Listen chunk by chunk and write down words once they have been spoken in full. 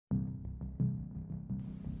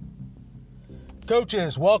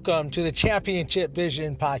Coaches, welcome to the Championship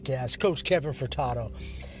Vision Podcast. Coach Kevin Furtado.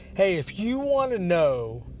 Hey, if you want to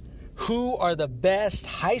know who are the best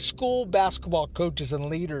high school basketball coaches and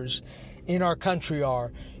leaders in our country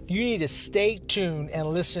are, you need to stay tuned and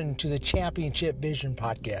listen to the Championship Vision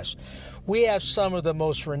Podcast. We have some of the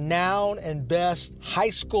most renowned and best high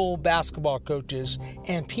school basketball coaches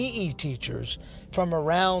and PE teachers from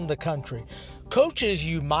around the country. Coaches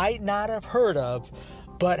you might not have heard of,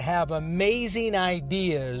 but have amazing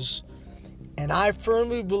ideas. And I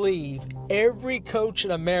firmly believe every coach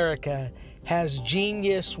in America has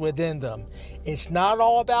genius within them. It's not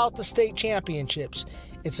all about the state championships.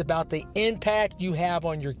 It's about the impact you have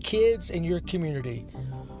on your kids and your community.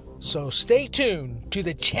 So stay tuned to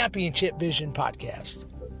the Championship Vision Podcast.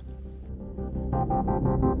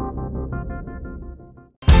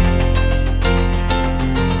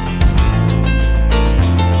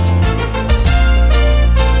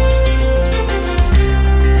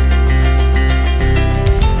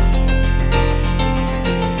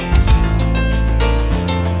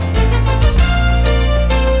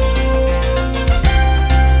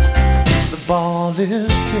 Ball is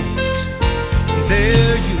tipped,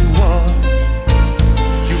 there you are.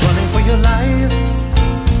 You're running for your life.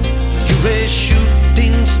 You're a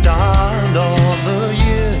shooting star. And all the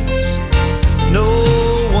years, no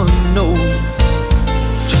one knows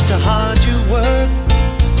just how hard you worked,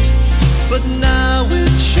 but now it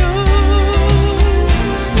shows.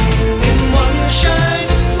 In one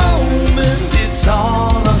shining moment, it's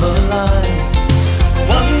all on the line.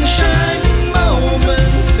 One shining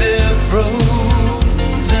moment,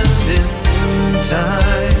 frozen in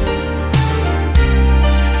time.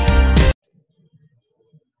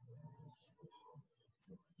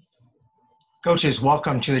 Coaches,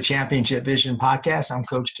 welcome to the Championship Vision Podcast. I'm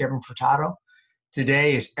Coach Kevin Furtado.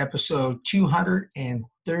 Today is episode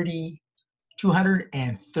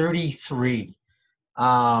 233.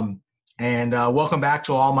 Welcome back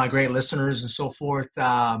to all my great listeners and so forth.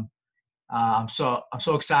 I'm so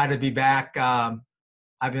excited to be back.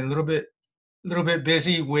 I've been a little bit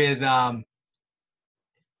busy with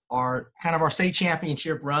our state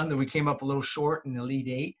championship run that we came up a little short in the Elite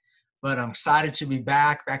Eight, but I'm excited to be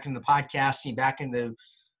back in the podcasting, back in the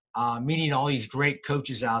meeting all these great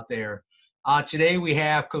coaches out there. Today we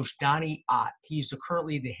have Coach Donny. He's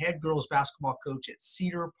currently the head girls basketball coach at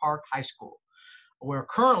Cedar Park High School. Where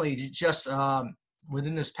currently just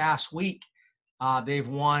within this past week, they've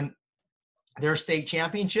won their state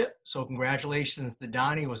championship. So congratulations to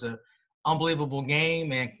Donny. It was an unbelievable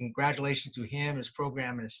game, and congratulations to him, his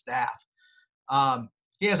program, and his staff.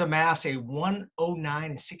 He has amassed a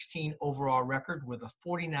 109-16 overall record with a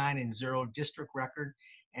 49-0 district record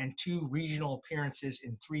and 2 regional appearances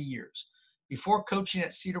in 3 years. Before coaching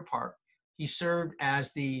at Cedar Park, he served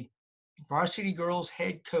as the varsity girls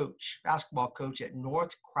head coach, basketball coach at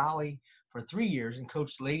North Crowley for 3 years and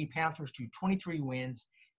coached Lady Panthers to 23 wins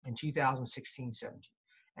in 2016-17.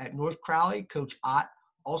 At North Crowley, Coach Ott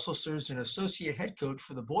also serves as an associate head coach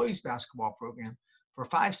for the boys basketball program for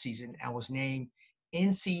 5 seasons and was named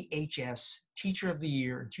NCHS Teacher of the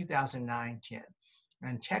Year in 2009-10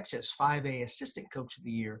 and Texas 5A Assistant Coach of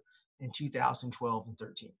the Year in 2012 and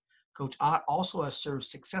 13. Coach Ott also has served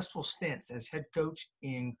successful stints as head coach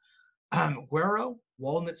in Guero,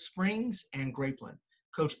 Walnut Springs, and Grapeland.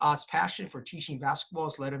 Coach Ott's passion for teaching basketball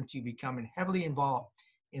has led him to becoming heavily involved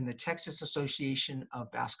in the Texas Association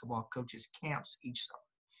of Basketball Coaches camps each summer.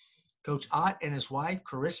 Coach Ott and his wife,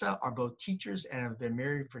 Carissa, are both teachers and have been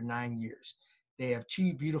married for 9 years. They have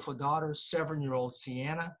 2 beautiful daughters, 7-year-old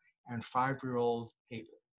Sienna and 5-year-old Haven.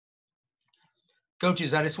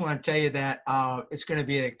 Coaches, I just want to tell you that it's going to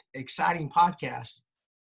be an exciting podcast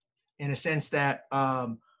in a sense that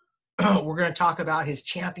we're going to talk about his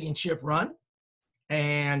championship run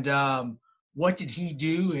and what did he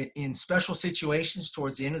do in special situations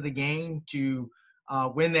towards the end of the game to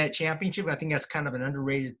win that championship. I think that's kind of an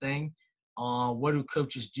underrated thing. What do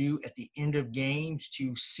coaches do at the end of games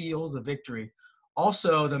to seal the victory?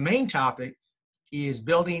 Also, the main topic is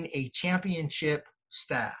building a championship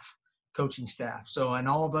staff, coaching staff. So, and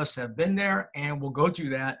all of us have been there, and we'll go through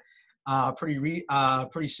that pretty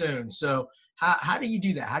soon. So, how do you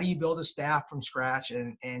do that? How do you build a staff from scratch,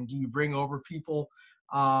 and do you bring over people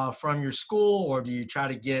from your school, or do you try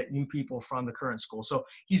to get new people from the current school? So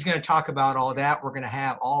he's going to talk about all that. We're going to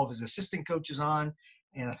have all of his assistant coaches on,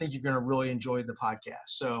 and I think you're going to really enjoy the podcast.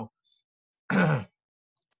 So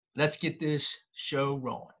let's get this show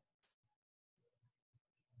rolling.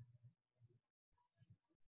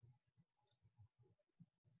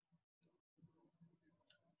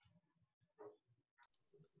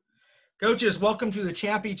 Coaches, welcome to the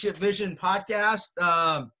Championship Vision podcast.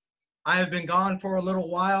 I have been gone for a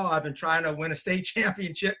little while. I've been trying to win a state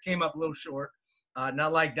championship, came up a little short.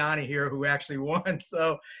 Not like Donny here, who actually won.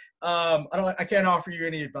 So I can't offer you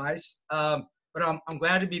any advice. But I'm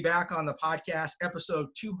glad to be back on the podcast, episode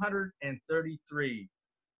 233.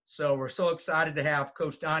 So we're so excited to have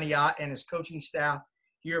Coach Donny Ott and his coaching staff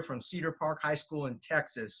here from Cedar Park High School in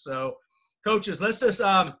Texas. So coaches,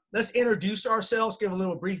 let's introduce ourselves, give a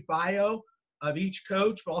little brief bio of each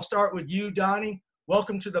coach. But I'll start with you, Donny.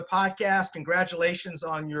 Welcome to the podcast. Congratulations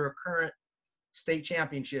on your current state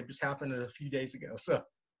championship. Just happened a few days ago. So,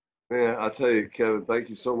 man, I tell you, Kevin, thank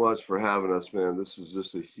you so much for having us, man. This is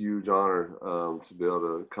just a huge honor to be able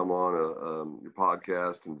to come on your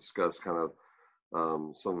podcast and discuss kind of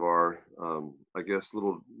some of our, I guess,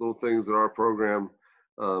 little things that our program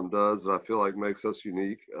does that I feel like makes us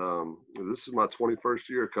unique. This is my 21st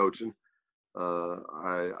year coaching.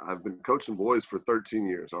 I've been coaching boys for 13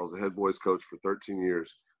 years. I was a head boys coach for 13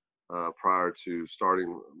 years prior to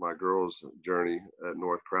starting my girls' journey at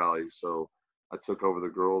North Crowley. So I took over the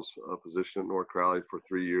girls' position at North Crowley for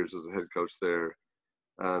 3 years as a head coach there.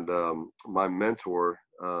 And my mentor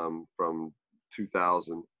from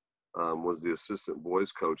 2000 was the assistant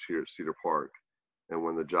boys coach here at Cedar Park. And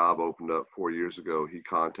when the job opened up 4 years ago, he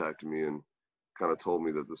contacted me and kind of told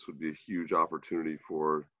me that this would be a huge opportunity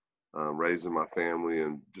for raising my family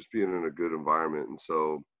and just being in a good environment. And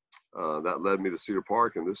so that led me to Cedar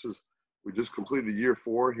Park. And we just completed year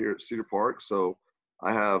 4 here at Cedar Park. So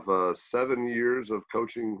I have 7 years of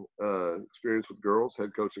coaching experience with girls,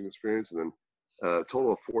 head coaching experience, and then a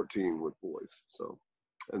total of 14 with boys. So,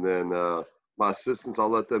 and then my assistants, I'll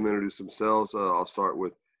let them introduce themselves. I'll start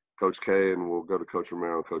with Coach K, and we'll go to Coach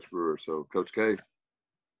Romero and Coach Brewer. So, Coach K.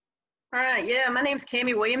 All right. Yeah, my name's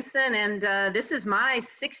Cammie Williamson, and this is my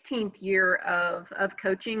 16th year of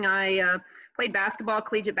coaching. I played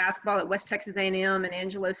collegiate basketball at West Texas A&M and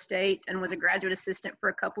Angelo State, and was a graduate assistant for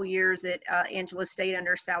a couple years at Angelo State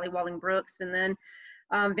under Sally Walling Brooks, and then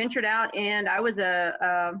ventured out, and I was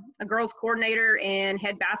a girls coordinator and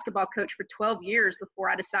head basketball coach for 12 years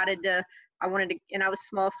before I decided I was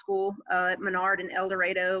small school at Menard and El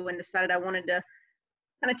Dorado, and decided I wanted to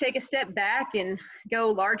kind of take a step back and go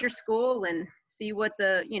larger school and see what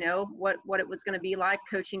what it was going to be like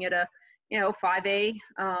coaching at a 5A.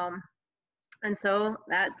 And so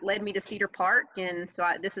that led me to Cedar Park, and so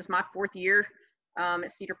this is my 4th year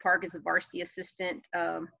at Cedar Park as a varsity assistant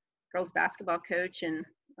girls basketball coach, and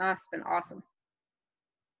it's been awesome.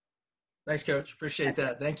 Thanks, Coach. Appreciate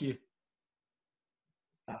that. Thank you.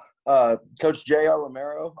 Coach J.R.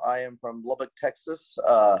 Romero. I am from Lubbock, Texas.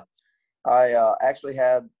 I actually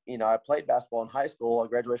had, I played basketball in high school. I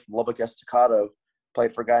graduated from Lubbock Estacado,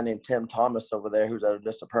 played for a guy named Tim Thomas over there, who's at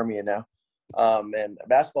Odessa Permian now. And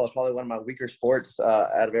basketball is probably one of my weaker sports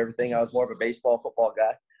out of everything. I was more of a baseball, football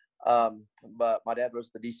guy. But my dad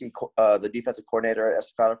was the defensive coordinator at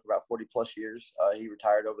Estacado for about 40 plus years. He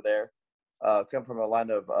retired over there. Come from a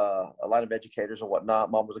line of educators and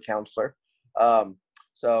whatnot. Mom was a counselor.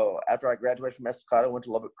 So after I graduated from Estacado, I went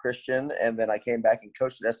to Lubbock Christian, and then I came back and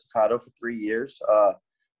coached at Estacado for 3 years,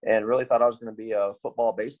 and really thought I was going to be a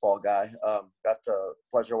football, baseball guy. Got the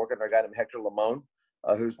pleasure of working with a guy named Hector Lamone,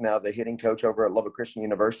 who's now the hitting coach over at Lubbock Christian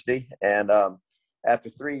University. And after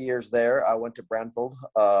 3 years there, I went to Branfield,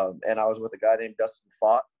 and I was with a guy named Dustin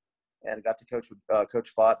Fott, and got to coach with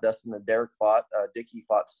Coach Fott, Dustin and Derek Fott, Dickie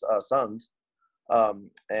Fott's sons.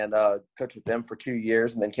 And coached with them for 2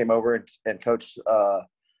 years, and then came over and coached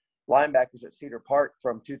linebackers at Cedar Park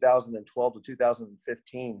from 2012 to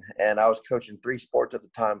 2015. And I was coaching 3 sports at the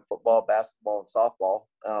time: football, basketball, and softball.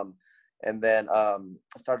 And then I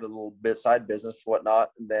started a little bit side business,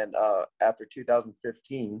 whatnot. And then after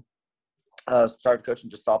 2015, started coaching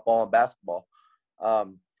just softball and basketball.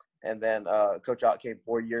 And then Coach Ott came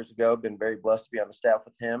 4 years ago. Been very blessed to be on the staff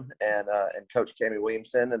with him and Coach Cammie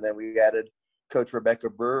Williamson. And then we added Coach Rebecca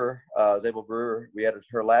Brewer, Zabel Brewer. We added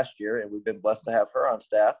her last year, and we've been blessed to have her on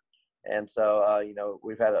staff. And so,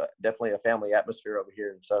 we've had definitely a family atmosphere over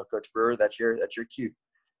here. And so, Coach Brewer, that's your cue.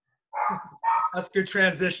 That's a good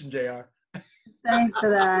transition, JR. Thanks for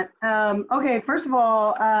that. Okay, first of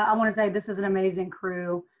all, I want to say this is an amazing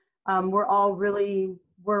crew. We're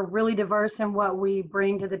really diverse in what we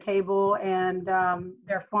bring to the table, and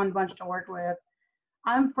they're a fun bunch to work with.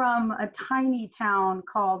 I'm from a tiny town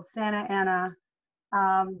called Santa Ana.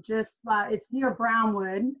 It's near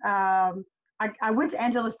Brownwood. I went to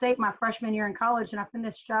Angelo State my freshman year in college, and I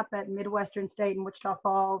finished up at Midwestern State in Wichita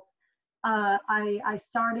Falls. I've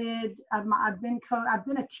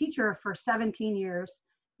been a teacher for 17 years.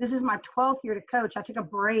 This is my 12th year to coach. I took a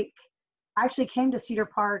break. I actually came to Cedar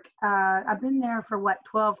Park. I've been there for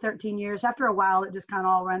 12, 13 years. After a while, it just kind of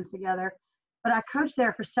all runs together. But I coached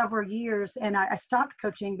there for several years, and I stopped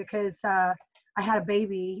coaching because I had a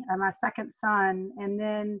baby, my second son, and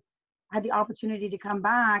then I had the opportunity to come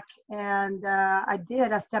back, and I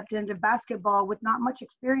did. I stepped into basketball with not much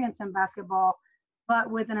experience in basketball, but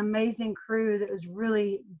with an amazing crew that was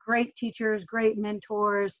really great teachers, great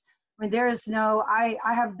mentors. I mean, there is no, I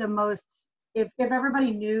have the most, if everybody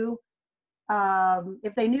knew,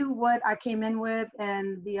 if they knew what I came in with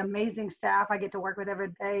and the amazing staff I get to work with every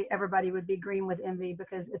day, everybody would be green with envy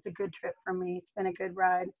because it's a good trip for me. It's been a good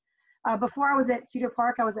ride. Before I was at Cedar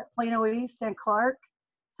Park, I was at Plano East and Clark.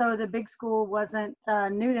 So the big school wasn't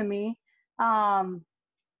new to me. That's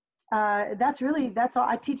all.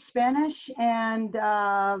 I teach Spanish, and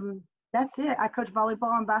that's it. I coach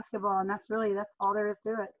volleyball and basketball, and that's all there is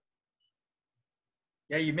to it.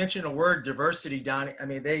 Yeah, you mentioned a word, diversity, Donny. I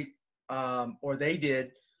mean, they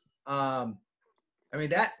did. I mean,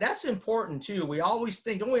 that's important too.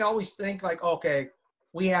 Don't we always think like, okay,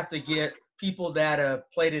 we have to get people that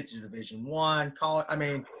have played at Division I, college. I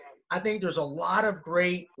mean, I think there's a lot of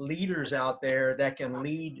great leaders out there that can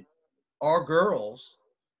lead our girls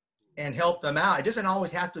and help them out. It doesn't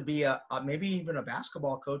always have to be maybe even a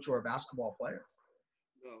basketball coach or a basketball player.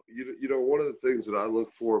 No, you know, one of the things that I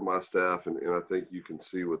look for in my staff, and I think you can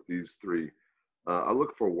see with these three, I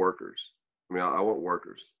look for workers. I mean, I want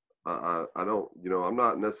workers. I don't, you know, I'm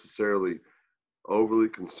not necessarily overly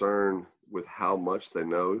concerned with how much they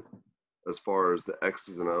know as far as the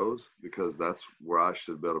X's and O's, because that's where I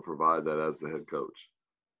should be able to provide that as the head coach.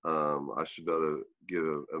 I should be able to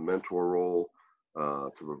give a mentor role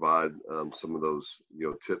to provide some of those, you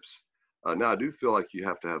know, tips. Now, I do feel like you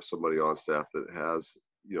have to have somebody on staff that has,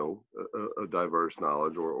 you know, a diverse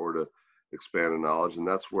knowledge or to expand the knowledge. And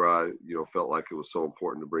that's where I, you know, felt like it was so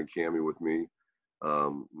important to bring Cammie with me,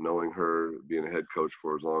 knowing her, being a head coach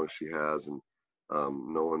for as long as she has, and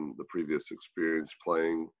knowing the previous experience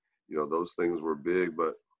playing, you know, those things were big.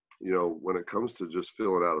 But, you know, when it comes to just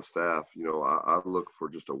filling out a staff, you know, I look for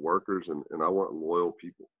just a workers, and I want loyal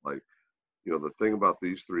people. Like, you know, the thing about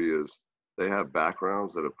these three is they have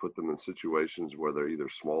backgrounds that have put them in situations where they're either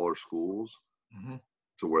smaller schools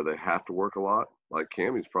to where they have to work a lot. Like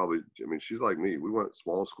Cammie's probably, I mean, she's like me. We went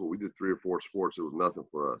small school. We did 3 or 4 sports. It was nothing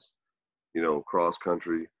for us. You know, cross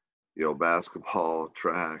country, you know, basketball,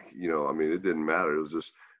 track, you know, I mean, it didn't matter. It was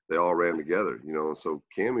just, they all ran together, you know. And so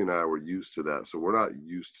Cammie and I were used to that. So we're not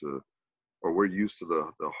used to, or we're used to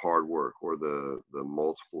the hard work or the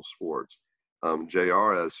multiple sports.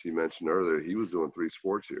 JR, as he mentioned earlier, he was doing 3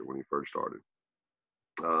 sports here when he first started.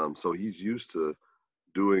 So he's used to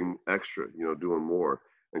doing extra, you know, doing more.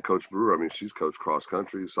 And Coach Brewer, I mean, she's coached cross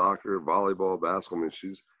country, soccer, volleyball, basketball. I mean,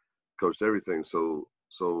 she's coached everything. So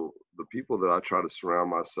the people that I try to surround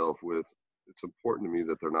myself with, it's important to me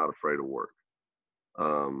that they're not afraid of work,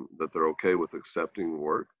 that they're okay with accepting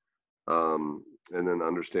work, and then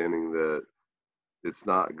understanding that it's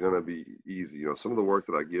not going to be easy. You know, some of the work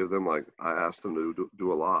that I give them, like I ask them to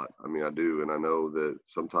do a lot. I mean, I do. And I know that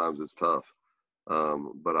sometimes it's tough.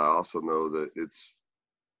 But I also know that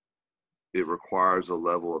it requires a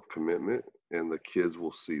level of commitment, and the kids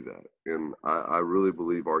will see that. And I really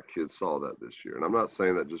believe our kids saw that this year. And I'm not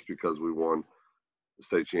saying that just because we won the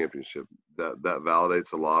state championship, that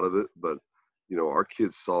validates a lot of it. But, you know, our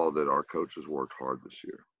kids saw that our coaches worked hard this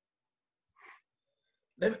year.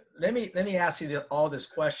 Let me ask you all this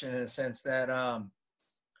question in a sense that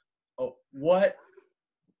what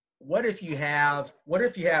if you have,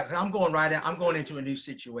 I'm going into a new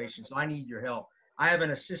situation, so I need your help. I have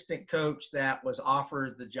an assistant coach that was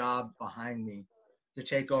offered the job behind me to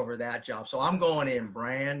take over that job. So I'm going in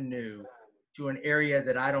brand new to an area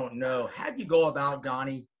that I don't know. How'd you go about,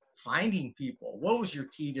 Donny, finding people? What was your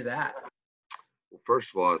key to that? Well,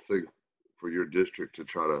 first of all, I think for your district to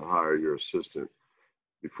try to hire your assistant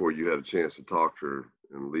before you had a chance to talk to her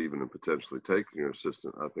and leaving and potentially taking your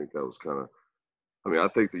assistant, I think that was I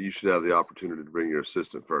think that you should have the opportunity to bring your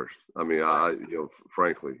assistant first. I mean,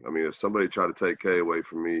 frankly, I mean, if somebody tried to take Kay away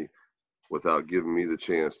from me without giving me the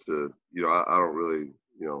chance to, you know, I don't really,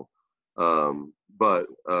 you know, but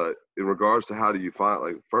in regards to how do you find,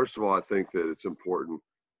 like, first of all, I think that it's important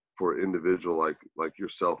for an individual like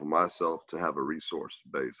yourself and myself to have a resource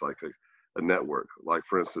base, like a network. Like,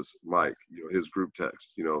 for instance, Mike, you know, his group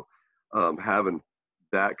text, you know, having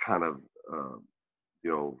that kind of,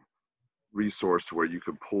 you know, resource to where you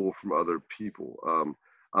can pull from other people.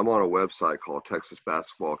 I'm on a website called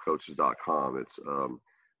TexasBasketballCoaches.com. It's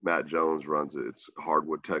Matt Jones runs it. It's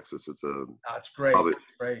Hardwood, Texas. It's that's great. Probably,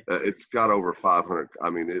 great. It's got over 500. I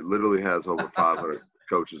mean, it literally has over 500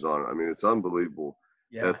 coaches on it. I mean, it's unbelievable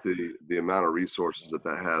Yeah. at the amount of resources that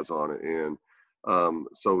has on it. And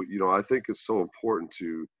so, you know, I think it's so important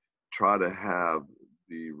to try to have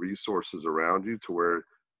the resources around you to where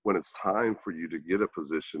when it's time for you to get a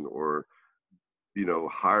position or, you know,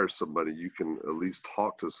 hire somebody, you can at least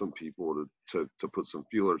talk to some people to put some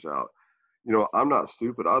feelers out. You know, I'm not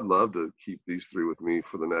stupid. I'd love to keep these three with me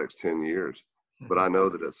for the next 10 years. But I know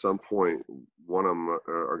that at some point, one of them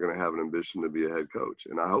are going to have an ambition to be a head coach.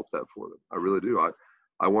 And I hope that for them. I really do.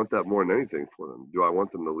 I want that more than anything for them. Do I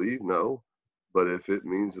want them to leave? No. But if it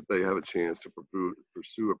means that they have a chance to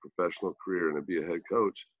pursue a professional career and to be a head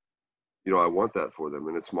coach, you know, I want that for them.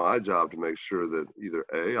 And it's my job to make sure that either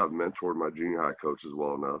A, I've mentored my junior high coaches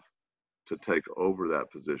well enough to take over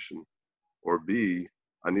that position, or B,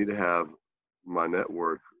 I need to have my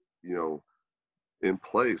network, you know, in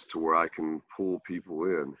place to where I can pull people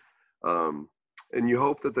in. And you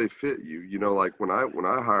hope that they fit you. You know, like when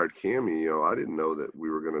I hired Cammie, you know, I didn't know that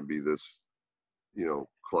we were going to be this, you know,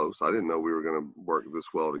 close. I didn't know we were going to work this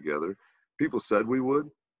well together. People said we would,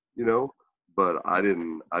 you know, but I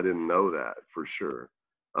didn't know that for sure.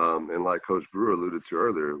 And like Coach Brewer alluded to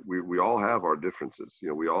earlier, we all have our differences. You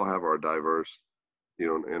know, we all have our diverse, you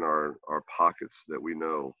know, in our pockets that we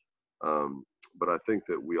know. But I think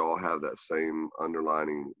that we all have that same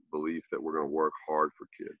underlining belief that we're going to work hard for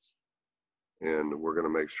kids. And we're going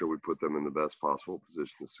to make sure we put them in the best possible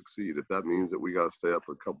position to succeed. If that means that we got to stay up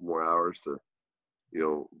a couple more hours to, you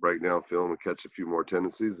know, break down film and catch a few more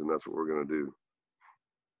tendencies, and that's what we're going to do.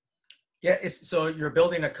 Yeah, so you're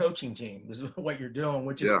building a coaching team is what you're doing,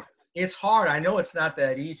 which is, yeah. It's hard. I know it's not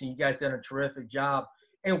that easy. You guys done a terrific job.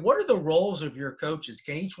 And what are the roles of your coaches?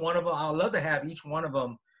 Can each one of them, I'd love to have each one of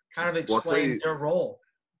them kind of explain their role.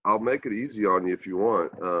 I'll make it easy on you if you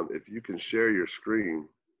want. If you can share your screen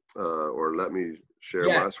or let me share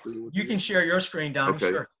my screen. You can share your screen, Donny. Okay.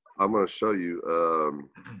 Sure. I'm going to show you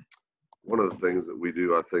one of the things that we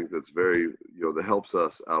do, I think that's very, you know, that helps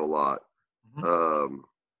us out a lot.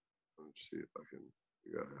 Let's see if I can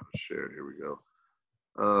share. Here we go.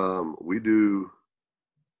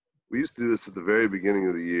 We used to do this at the very beginning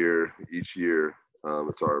of the year, each year.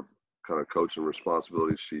 It's our kind of coaching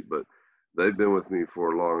responsibility sheet, but they've been with me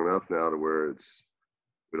for long enough now to where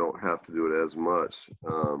we don't have to do it as much.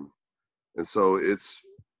 And so let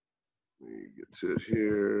me get to it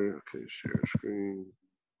here. Okay, share screen.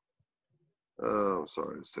 I'm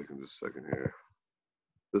sorry, it's taking just a second here.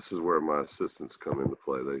 This is where my assistants come into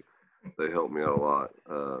play. They help me out a lot.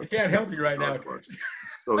 I can't help you right now.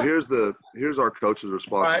 So here's our coach's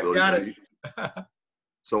responsibility. Right, got it.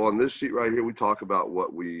 So on this sheet right here, we talk about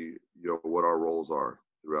what our roles are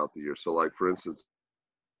throughout the year. So like, for instance,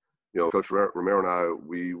 you know, Coach Romero and I,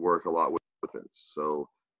 we work a lot with it. So,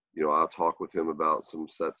 you know, I'll talk with him about some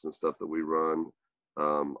sets and stuff that we run.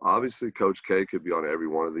 Obviously Coach K could be on every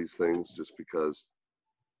one of these things just because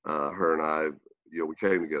her and I, you know, we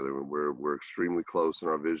came together and we're extremely close in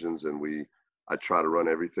our visions, and I try to run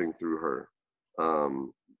everything through her.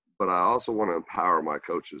 But I also want to empower my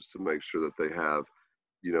coaches to make sure that they have,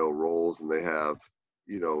 you know, roles and they have,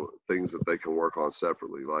 you know, things that they can work on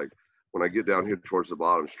separately. Like when I get down here towards the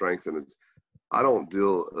bottom, strength, and I don't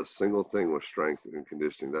deal a single thing with strength and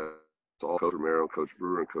conditioning. That's all Coach Romero, Coach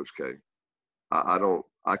Brewer, and Coach K.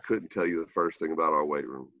 I couldn't tell you the first thing about our weight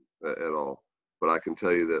room at all, but I can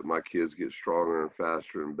tell you that my kids get stronger and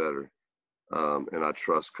faster and better. And I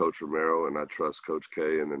trust Coach Romero and I trust Coach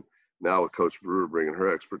K. And then now with Coach Brewer bringing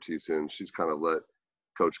her expertise in, she's kind of let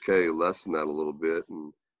Coach K lessen that a little bit.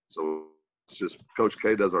 And so it's just Coach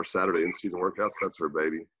K does our Saturday in-season workouts. That's her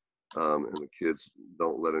baby. And the kids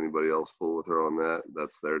don't let anybody else fool with her on that.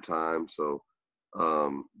 That's their time. So,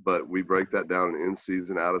 but we break that down in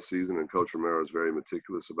season, out of season, and Coach Romero is very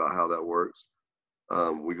meticulous about how that works.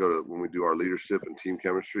 When we do our leadership and team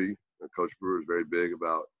chemistry, Coach Brewer is very big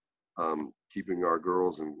about keeping our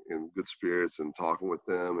girls in good spirits and talking with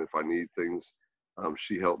them. If I need things,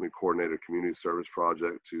 she helped me coordinate a community service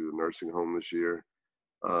project to a nursing home this year.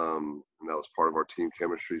 And that was part of our team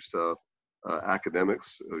chemistry stuff.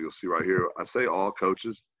 Academics, you'll see right here. I say all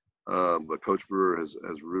coaches, but Coach Brewer has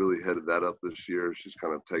really headed that up this year. She's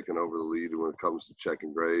kind of taken over the lead when it comes to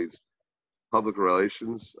checking grades. Public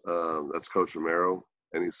relations, that's Coach Romero.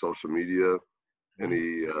 Any social media,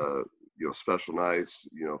 any special nights.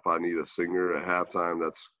 You know, if I need a singer at halftime,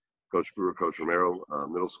 that's Coach Brewer, Coach Romero.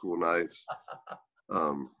 Middle school nights.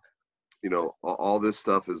 All this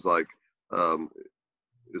stuff is like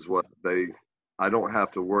is what I don't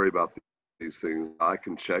have to worry about these things. I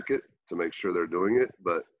can check it to make sure they're doing it,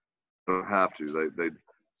 but I don't have to.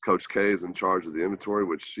 Coach K is in charge of the inventory,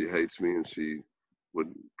 which she hates me, and she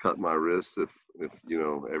would cut my wrist if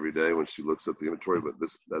every day when she looks at the inventory, but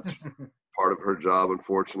that's part of her job,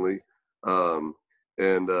 unfortunately.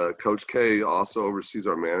 And Coach K also oversees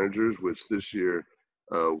our managers, which this year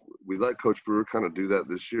we let Coach Brewer kind of do that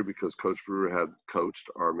this year because Coach Brewer had coached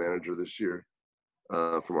our manager this year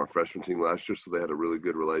from our freshman team last year, so they had a really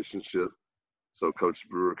good relationship. So Coach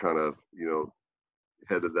Brewer kind of,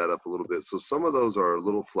 headed that up a little bit. So some of those are a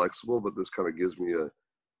little flexible, but this kind of gives me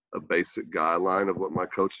a basic guideline of what my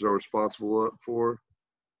coaches are responsible for.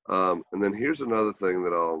 And then here's another thing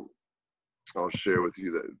that I'll share with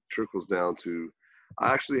you that trickles down to,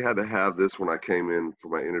 I actually had to have this when I came in for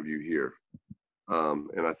my interview here.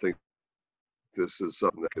 And I think this is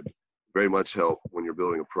something that could very much help when you're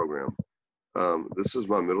building a program. This is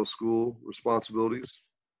my middle school responsibilities.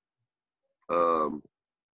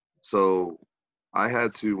 So I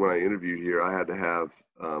had to, when I interviewed here, I had to have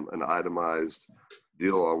an itemized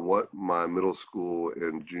deal on what my middle school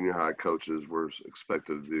and junior high coaches were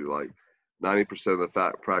expected to do. Like 90% of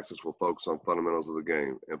the practice will focus on fundamentals of the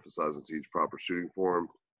game, emphasizing each proper shooting form.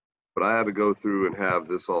 But I had to go through and have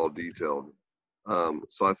this all detailed.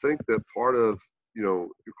 So I think that part of, your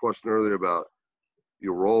question earlier about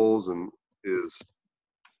your roles is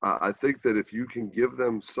I think that if you can give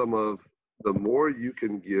them the more you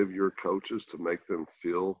can give your coaches to make them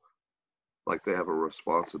feel like they have a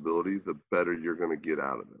responsibility, the better you're going to get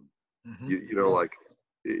out of them. Mm-hmm. Like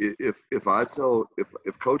if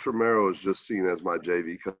Coach Romero is just seen as my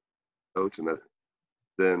JV coach, and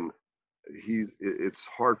then it's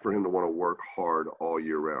hard for him to want to work hard all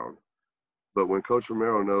year round. But when Coach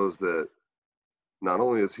Romero knows that not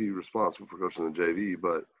only is he responsible for coaching the JV,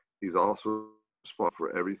 but he's also responsible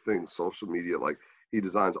for everything social media. Like he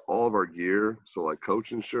designs all of our gear, so like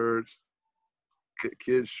coaching shirts,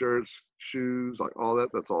 kids shirts, shoes, like all that.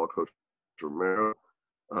 That's all Coach Romero.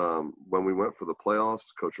 When we went for the playoffs,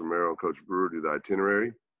 Coach Romero and Coach Brewer do the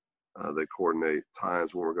itinerary. They coordinate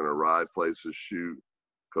times when we're going to ride places, shoot.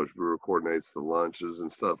 Coach Brewer coordinates the lunches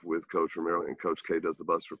and stuff with Coach Romero, and Coach K does the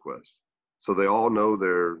bus requests. So they all know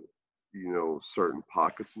their, certain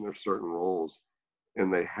pockets and their certain roles,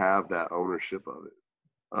 and they have that ownership of it.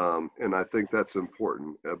 And I think that's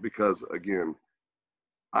important because, again,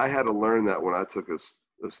 I had to learn that when I took a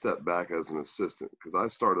step back as an assistant, because I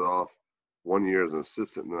started off 1 year as an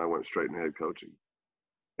assistant and then I went straight into head coaching.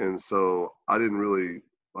 And so I didn't really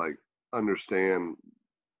understand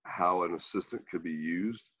how an assistant could be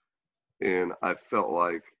used. And I felt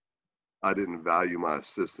like I didn't value my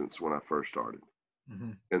assistants when I first started.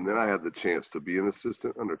 Mm-hmm. And then I had the chance to be an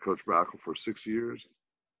assistant under Coach Brackle for 6 years.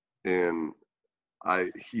 And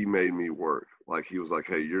he made me work. Like he was like,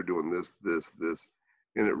 hey, you're doing this.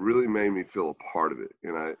 And it really made me feel a part of it.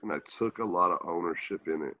 And I took a lot of ownership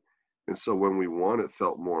in it. And so when we won, it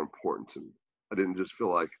felt more important to me. I didn't just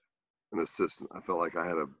feel like an assistant. I felt like I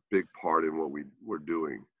had a big part in what we were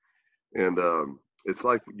doing. And it's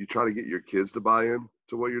like you try to get your kids to buy in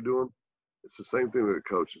to what you're doing. It's the same thing with the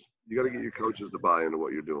coaches. You got to get your coaches to buy into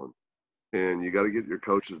what you're doing. And you got to get your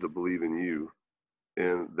coaches to believe in you.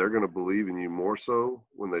 And they're going to believe in you more so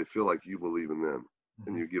when they feel like you believe in them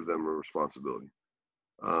and you give them a responsibility.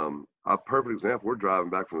 A perfect example, we're driving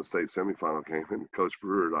back from the state semifinal game, and Coach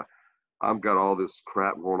Brewer, I've got all this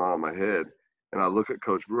crap going on in my head. And I look at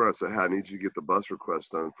Coach Brewer, I say, hey, I need you to get the bus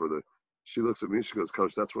request done she looks at me, she goes,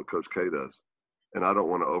 Coach, that's what Coach K does. And I don't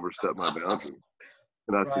want to overstep my boundary.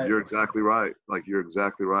 And I said, you're exactly right. Like, you're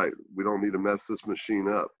exactly right. We don't need to mess this machine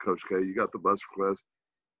up. Coach K, you got the bus request.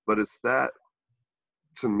 But it's that,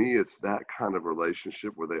 to me, it's that kind of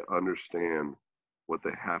relationship where they understand what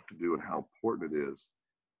they have to do and how important it is.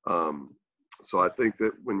 So I think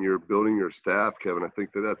that when you're building your staff, Kevin, I think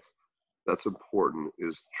that's important,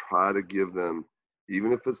 is try to give them,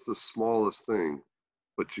 even if it's the smallest thing,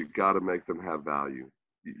 but you got to make them have value.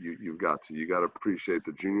 You got to appreciate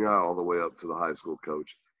the junior high all the way up to the high school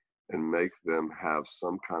coach and make them have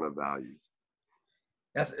some kind of value.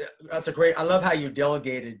 That's a great, I love how you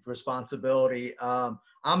delegated responsibility.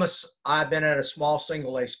 I've been at a small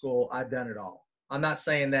single A school. I've done it all. I'm not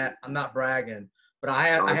saying that, I'm not bragging, but I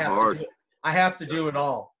have to do it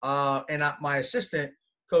all. And my assistant,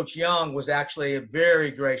 Coach Young, was actually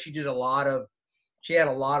very great. She had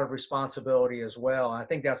a lot of responsibility as well. I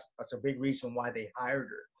think that's a big reason why they hired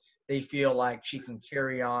her. They feel like she can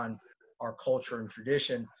carry on our culture and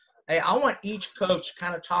tradition. Hey, I want each coach to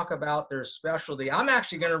kind of talk about their specialty. I'm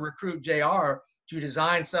actually going to recruit JR to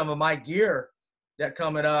design some of my gear that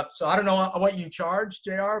coming up. So I don't know what you charge,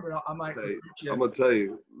 JR, but I might recruit you. I'm going to tell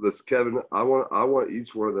you this, Kevin. I want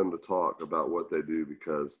each one of them to talk about what they do,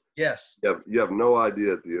 because yes, you have no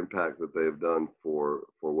idea the impact that they've done for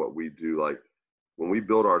what we do. Like, when we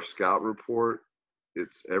build our scout report,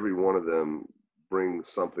 it's every one of them brings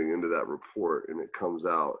something into that report, and it comes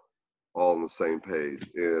out all on the same page.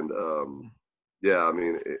 And yeah, I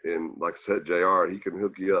mean, and like I said, JR, he can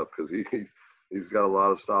hook you up because he's got a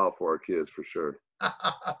lot of style for our kids for sure.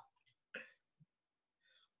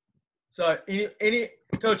 So any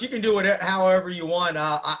coach, you can do it however you want.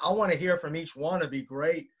 I want to hear from each one. It'd be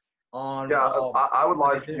great on. Yeah, I would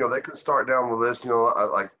like, they you know, they can start down the list, you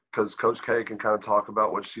know, because Coach K can kind of talk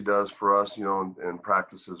about what she does for us, you know, and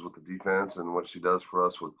practices with the defense, and what she does for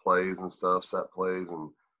us with plays and stuff, set plays and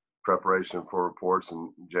preparation for reports. And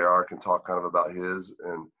JR can talk kind of about his,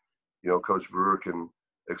 and, you know, Coach Brewer can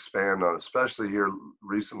expand on, especially here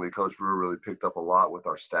recently. Coach Brewer really picked up a lot with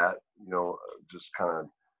our stat, you know, just kind of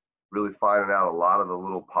really finding out a lot of the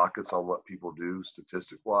little pockets on what people do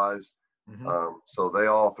statistic wise. Mm-hmm. So they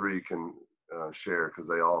all three can share, because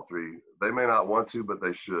they may not want to, but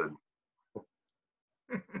they should.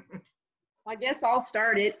 I guess I'll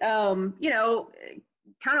start it. You know,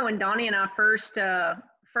 kind of when Donny and I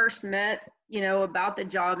first met, you know, about the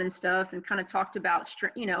job and stuff, and kind of talked about,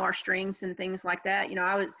 you know, our strengths and things like that. You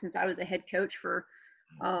know, since I was a head coach for,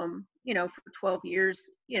 you know, for 12 years,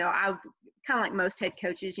 you know, I kind of like most head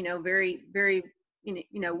coaches, you know, very, very, you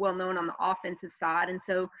know, well known on the offensive side. And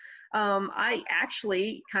so I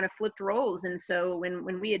actually kind of flipped roles. And so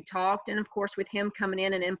when we had talked, and of course with him coming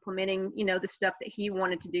in and implementing, you know, the stuff that he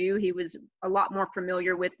wanted to do, he was a lot more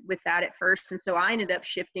familiar with that at first. And so I ended up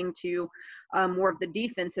shifting to more of the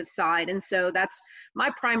defensive side. And so that's my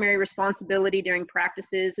primary responsibility during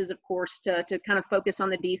practices, is of course to kind of focus on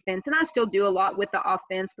the defense. And I still do a lot with the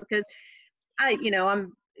offense, because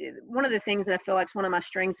I'm one of the things that I feel like is one of my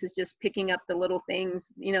strengths is just picking up the little things,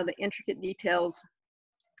 you know, the intricate details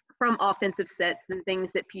from offensive sets and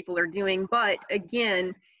things that people are doing. But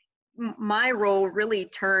again, my role really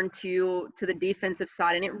turned to the defensive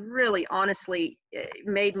side, and it really honestly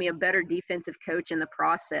made me a better defensive coach in the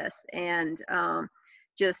process. And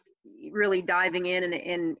just really diving in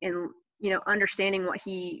and you know, understanding what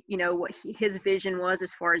his vision was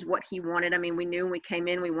as far as what he wanted. I mean, we knew when we came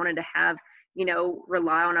in, we wanted to have, you know,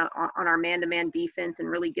 rely on our man-to-man defense and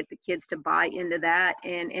really get the kids to buy into that.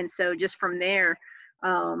 And so just from there,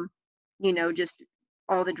 you know, just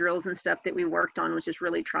all the drills and stuff that we worked on was just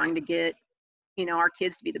really trying to get, you know, our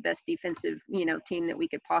kids to be the best defensive, you know, team that we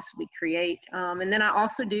could possibly create. And then I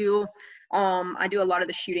also do a lot of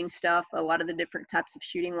the shooting stuff, a lot of the different types of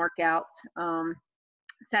shooting workouts.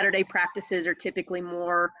 Saturday practices are typically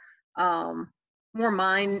more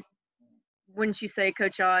mine. Wouldn't you say,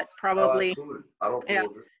 Coach Ott? Probably. Absolutely. I don't Yeah.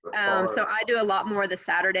 feel So I do a lot more of the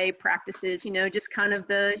Saturday practices, you know, just kind of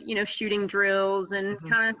the, you know, shooting drills and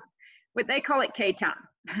kind of what they call it K time.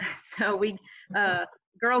 So we,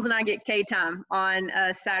 girls and I get K time on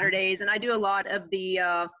Saturdays. And I do a lot of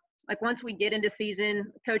the, like once we get into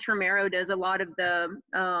season, Coach Romero does a lot of the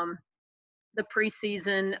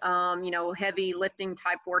preseason, you know, heavy lifting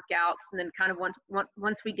type workouts. And then kind of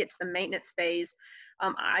once we get to the maintenance phase,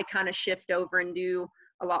 I kind of shift over and do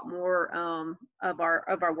a lot more of our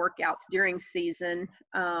workouts during season.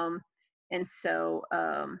 And so,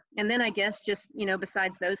 and then I guess just, you know,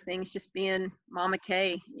 besides those things, just being Mama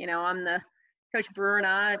K, you know, I'm the Coach Brewer and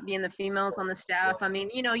I being the females on the staff. I mean,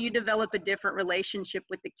 you know, you develop a different relationship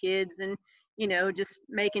with the kids, and, you know, just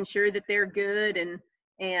making sure that they're good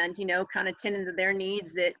and, you know, kind of tending to their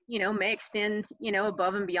needs that, you know, may extend, you know,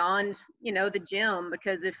 above and beyond, you know, the gym.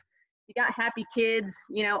 Because if you got happy kids,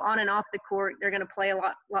 you know, on and off the court, they're going to play a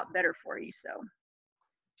lot better for you. So.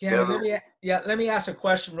 Cameron, let me ask a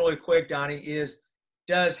question really quick, Donny.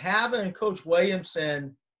 Does having Coach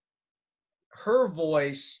Williamson, her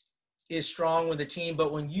voice is strong with the team,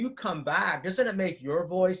 but when you come back, doesn't it make your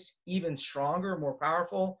voice even stronger, more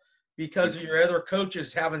powerful, because of your other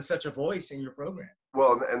coaches having such a voice in your program?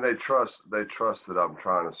 Well, and they trust that I'm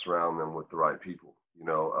trying to surround them with the right people, you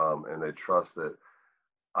know, and they trust that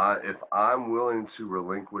if I'm willing to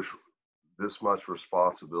relinquish this much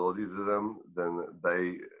responsibility to them, then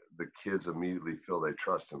the kids immediately feel they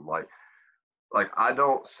trust him. Like I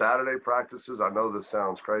don't Saturday practices. I know this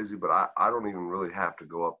sounds crazy, but I don't even really have to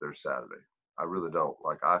go up there Saturday. I really don't.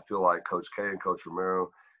 Like I feel like Coach K and Coach Romero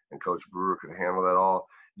and Coach Brewer can handle that all.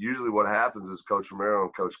 Usually what happens is Coach Romero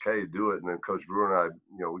and Coach K do it, and then Coach Brewer and I,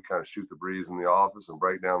 you know, we kind of shoot the breeze in the office and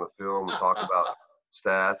break down the film and talk about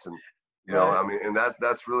stats, and you know, I mean, and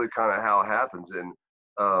that's really kind of how it happens. And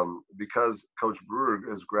because Coach Brewer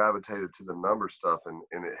has gravitated to the number stuff, and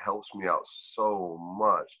it helps me out so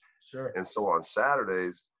much. Sure. And so on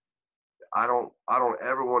Saturdays, I don't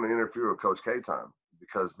ever want to interfere with Coach K time,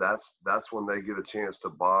 because that's when they get a chance to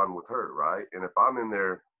bond with her, right? And if I'm in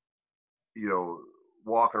there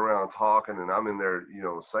walking around talking, and I'm in there,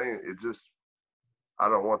 saying it just, I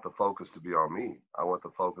don't want the focus to be on me. I want the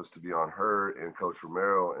focus to be on her and Coach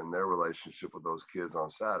Romero and their relationship with those kids on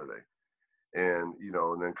Saturday. And,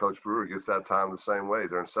 and then Coach Brewer gets that time the same way.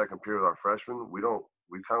 During second period with our freshmen, we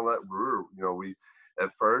kind of let Brewer, at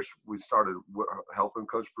first we started helping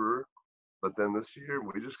Coach Brewer, but then this year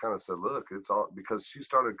we just kind of said, look, it's all because she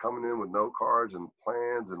started coming in with note cards and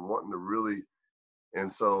plans and wanting to really.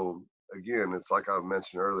 And so again, it's like I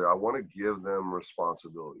mentioned earlier, I want to give them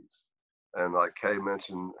responsibilities. And like Kay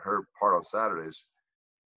mentioned her part on Saturdays,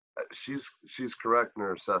 she's correct in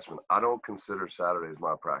her assessment. I don't consider Saturdays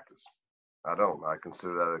my practice. I don't. I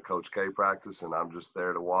consider that a Coach K practice, and I'm just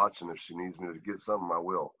there to watch. And if she needs me to get something, I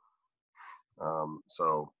will.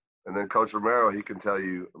 And then Coach Romero, he can tell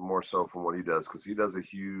you more so from what he does, because he does a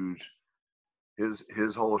huge.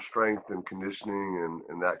 His whole strength and conditioning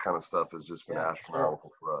and that kind of stuff has just been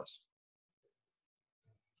astronomical for us.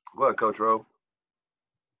 Go ahead, Coach Rowe.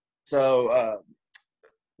 So,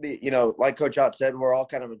 like Coach Ott said, we're all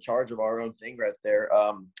kind of in charge of our own thing right there.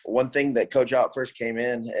 One thing that Coach Ott first came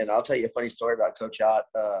in, and I'll tell you a funny story about Coach Ott.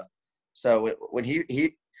 So when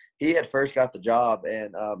he had first got the job,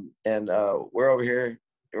 and we're over here,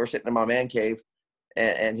 we're sitting in my man cave,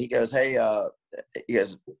 and he goes, hey, he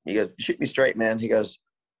goes, shoot me straight, man. He goes,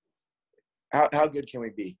 how good can we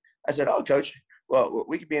be? I said, oh, Coach, well,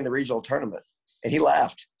 we could be in the regional tournament. And he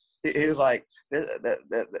laughed. He was like,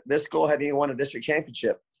 this school hadn't even won a district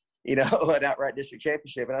championship, an outright district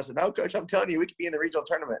championship. And I said, no, Coach, I'm telling you, we could be in the regional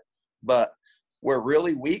tournament, but we're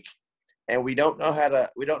really weak and we don't know how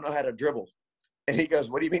to dribble. And he goes,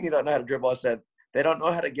 what do you mean you don't know how to dribble? I said, they don't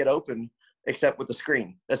know how to get open except with the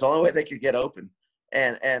screen. That's the only way they could get open.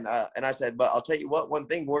 And I said, but I'll tell you what, one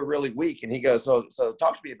thing, we're really weak. And he goes, so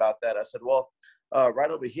talk to me about that. I said, well,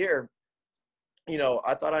 right over here,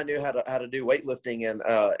 I thought I knew how to do weightlifting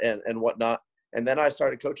and whatnot. And then I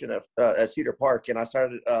started coaching at Cedar Park, and I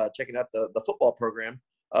started checking out the football program,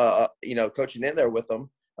 coaching in there with them.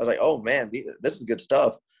 I was like, oh man, this is good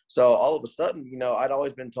stuff. So all of a sudden, I'd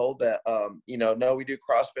always been told that, no, we do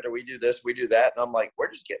CrossFit or we do this, we do that. And I'm like,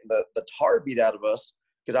 we're just getting the tar beat out of us.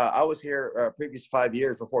 Because I was here previous 5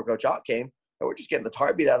 years before Coach Ott came, and we're just getting the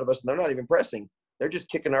tar beat out of us, and they're not even pressing. They're just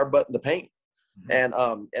kicking our butt in the paint.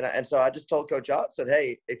 Mm-hmm. And so I just told Coach Ott, said,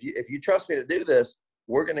 hey, if you trust me to do this,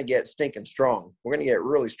 we're going to get stinking strong. We're going to get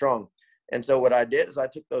really strong. And so what I did is I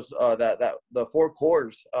took those the 4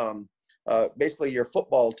 cores, basically your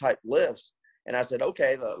football type lifts, and I said,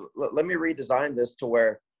 okay, let me redesign this to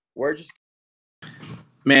where we're just.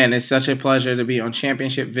 Man, it's such a pleasure to be on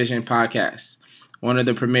Championship Vision Podcast, one of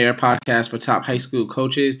the premier podcasts for top high school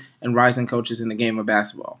coaches and rising coaches in the game of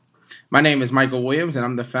basketball. My name is Michael Williams, and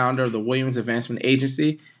I'm the founder of the Williams Advancement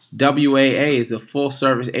Agency. WAA is a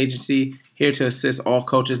full-service agency here to assist all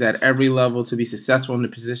coaches at every level to be successful in the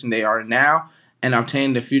position they are in now and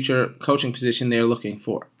obtain the future coaching position they're looking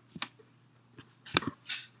for.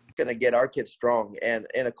 Going to get our kids strong, and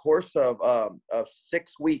in a course of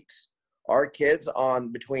 6 weeks, our kids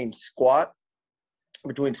on between squat,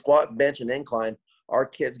 bench, and incline, our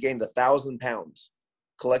kids gained 1,000 pounds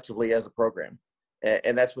collectively as a program,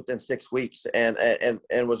 and that's within 6 weeks. And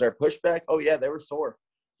was there pushback? Oh yeah, they were sore.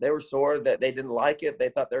 They were sore that they didn't like it. They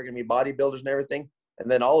thought they were going to be bodybuilders and everything.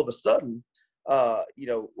 And then all of a sudden,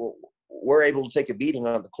 we're able to take a beating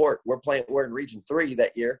on the court. We're in Region 3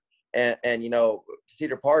 that year, and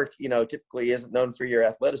Cedar Park, typically isn't known for your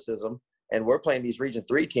athleticism. And we're playing these Region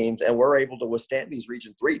 3 teams, and we're able to withstand these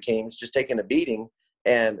Region 3 teams just taking a beating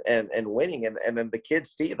and winning. And then the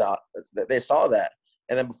kids see that, they saw that.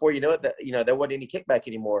 And then before you know it, there wasn't any kickback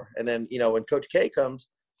anymore. And then, when Coach K comes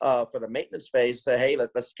for the maintenance phase, say, hey,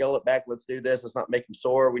 let's scale it back. Let's do this. Let's not make them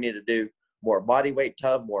sore. We need to do more body weight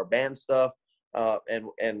tough, more band stuff.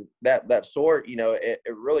 And that sort, it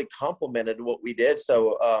really complemented what we did.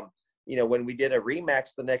 So, when we did a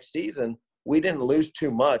Remax the next season, we didn't lose too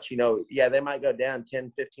much. They might go down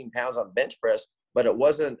 10, 15 pounds on bench press, but it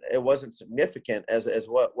wasn't significant as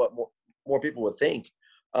what more people would think.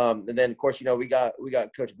 And then of course, we got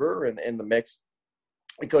Coach Brewer in the mix.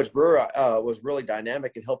 And Coach Brewer was really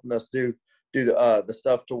dynamic in helping us do the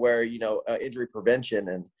stuff to where, injury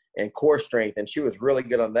prevention and core strength. And she was really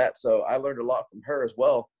good on that. So I learned a lot from her as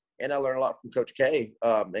well. And I learned a lot from Coach K.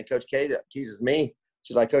 And Coach K teases me.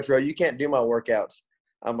 She's like, Coach Rowe, you can't do my workouts.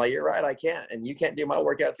 I'm like, you're right, I can't. And you can't do my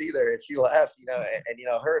workouts either. And she laughs, and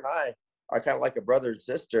her and I are kind of like a brother and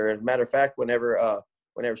sister. As a matter of fact, whenever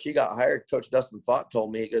she got hired, Coach Dustin Fott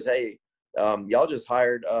told me, he goes, hey, y'all just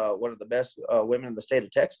hired one of the best women in the state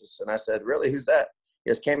of Texas. And I said, really, who's that? He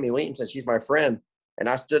goes, Cammie Williamson. She's my friend. And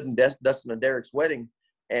I stood in Dustin and Derek's wedding,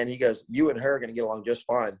 And he goes, you and her are going to get along just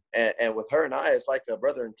fine. And with her and I, it's like a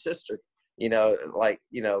brother and sister,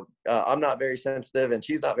 I'm not very sensitive and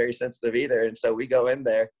she's not very sensitive either. And so we go in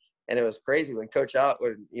there, and it was crazy when Coach Ott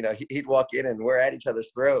would, he'd walk in and we're at each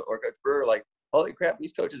other's throat, or Coach Brewer, like, holy crap,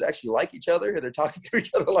 these coaches actually like each other, and they're talking to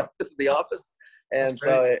each other like this in the office. And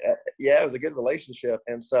so, it was a good relationship.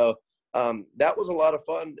 And so that was a lot of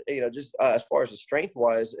fun, just as far as the strength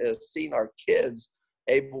wise, is seeing our kids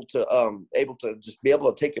able to just be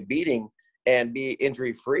able to take a beating and be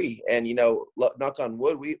injury free. And, knock on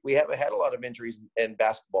wood, we haven't had a lot of injuries in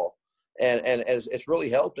basketball. And it's really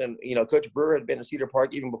helped. And, Coach Brewer had been at Cedar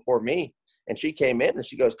Park even before me. And she came in and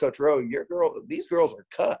she goes, Coach Rowe, these girls are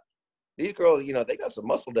cut. These girls, they got some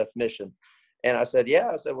muscle definition. And I said, yeah.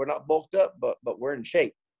 I said, we're not bulked up, but we're in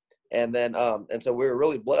shape. And then, and so we were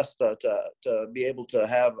really blessed to be able to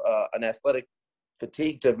have an athletic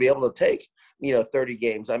fatigue to be able to take, 30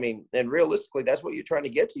 games. I mean, and realistically, that's what you're trying to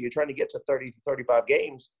get to. You're trying to get to 30 to 35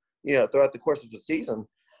 games, throughout the course of the season.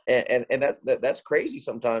 And that's crazy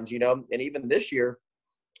sometimes, and even this year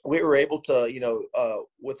we were able to,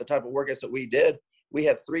 with the type of workouts that we did, we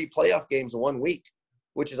had 3 playoff games in 1 week,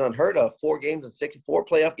 which is unheard of. 4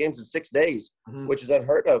 playoff games in 6 days, which is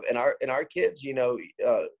unheard of. And our kids,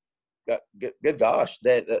 good gosh,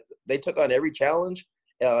 they took on every challenge.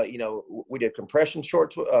 We did compression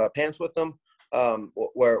shorts, pants with them,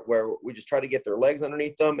 where we just try to get their legs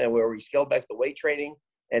underneath them, and where we scaled back the weight training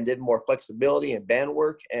and did more flexibility and band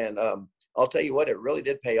work. And I'll tell you what, it really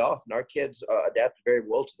did pay off, and our kids adapted very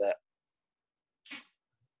well to that.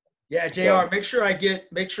 Yeah, JR, make sure I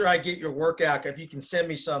get your workout. If you can send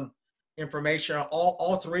me some information on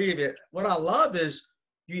all 3 of it. What I love is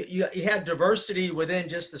you had diversity within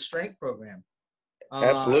just the strength program.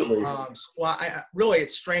 Absolutely. Really,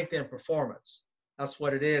 it's strength and performance. That's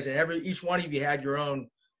what it is. And each one of you had your own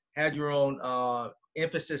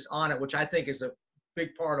emphasis on it, which I think is a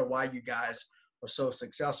big part of why you guys are so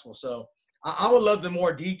successful. So I would love the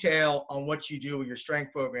more detail on what you do with your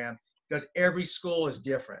strength program, because every school is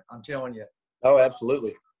different. I'm telling you. Oh,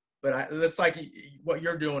 absolutely. But it looks like what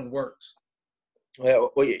you're doing works. Yeah,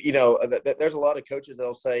 well, there's a lot of coaches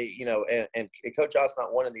that'll say, and Coach Ott's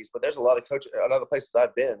not one of these, but there's a lot of coaches at other places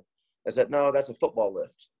I've been that said, no, that's a football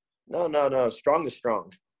lift. No, strong is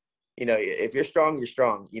strong. If you're strong, you're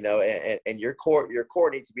strong, and your core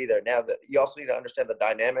needs to be there. Now, that you also need to understand the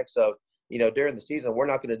dynamics of, during the season, we're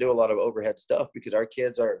not going to do a lot of overhead stuff because our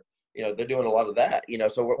kids are, they're doing a lot of that,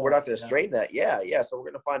 so we're not going to strain that. Yeah. So we're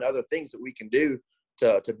going to find other things that we can do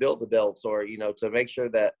to build the belts, or, to make sure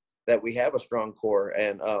that we have a strong core.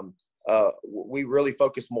 And we really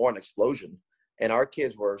focus more on explosion. And our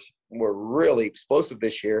kids were really explosive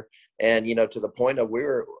this year. And, to the point of we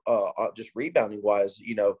were just rebounding wise,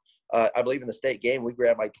 I believe in the state game, we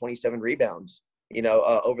grabbed like 27 rebounds,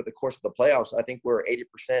 over the course of the playoffs. I think we're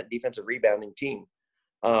 80% defensive rebounding team.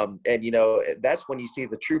 And, that's when you see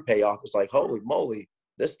the true payoff. It's like, holy moly,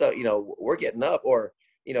 this stuff, we're getting up. Or,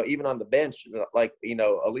 even on the bench, like,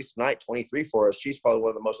 Elise Knight, 23 for us. She's probably one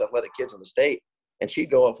of the most athletic kids in the state. And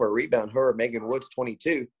she'd go up for a rebound. Her, Megan Woods,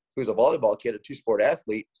 22, who's a volleyball kid, a 2-sport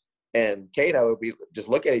athlete. And Kate and I would just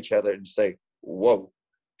look at each other and say, whoa,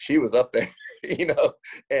 she was up there,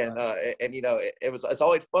 And it's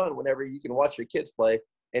always fun whenever you can watch your kids play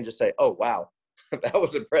and just say, oh, wow, that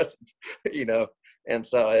was impressive, And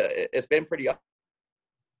so it's been pretty.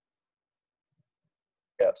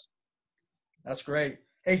 Yes. That's great.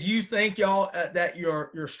 Hey, do you think, y'all, that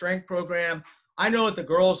your strength program, I know at the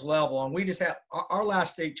girls level, and we just had our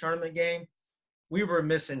last state tournament game, we were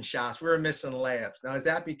missing shots. We were missing layups. Now, is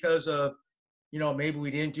that because of, maybe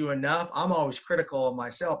we didn't do enough? I'm always critical of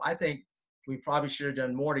myself. I think we probably should have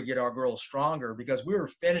done more to get our girls stronger, because we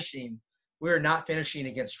were not finishing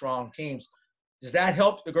against strong teams. Does that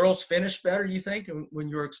help the girls finish better, you think, when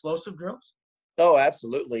you're explosive drills? Oh,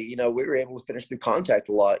 absolutely. We were able to finish through contact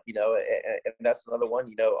a lot, and that's another one,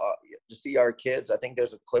 to see our kids. I think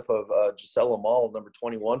there's a clip of Giselle Amal, number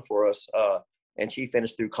 21 for us, and she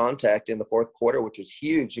finished through contact in the 4th quarter, which was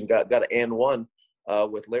huge, and got an and one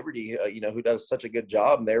with Liberty, who does such a good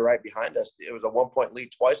job, and they're right behind us. It was a 1-point lead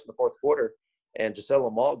twice in the 4th quarter, and Giselle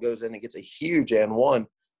Amal goes in and gets a huge and one.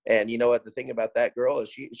 And you know what, the thing about that girl is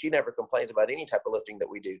she never complains about any type of lifting that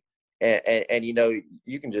we do. And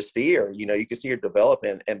you can just see her, you can see her develop,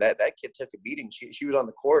 and that kid took a beating. She was on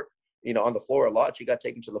the court, on the floor a lot. She got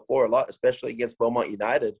taken to the floor a lot, especially against Beaumont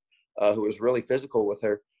United, who was really physical with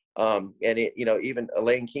her. Even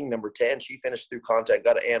Elaine King, number 10, she finished through contact,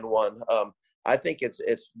 got an and one. I think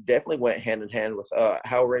it's definitely went hand in hand with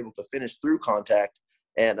how we're able to finish through contact.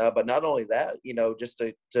 And but not only that, just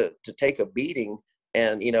to take a beating,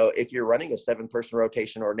 And, if you're running a 7-person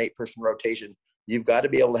rotation or an 8-person rotation, you've got to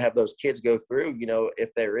be able to have those kids go through,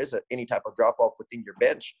 if there is any type of drop off within your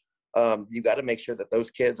bench, you got to make sure that those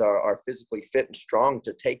kids are physically fit and strong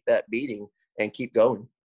to take that beating and keep going.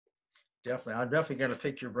 Definitely. I'm definitely going to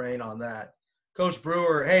pick your brain on that. Coach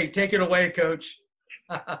Brewer, hey, take it away, Coach.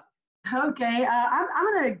 Okay.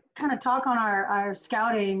 I'm going to kind of talk on our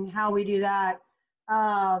scouting, how we do that.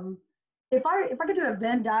 If I could do a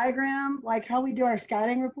Venn diagram, like how we do our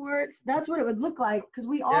scouting reports, that's what it would look like, because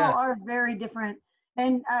we all are very different.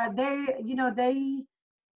 And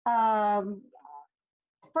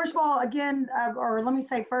first of all, again, or let me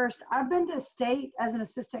say first, I've been to state as an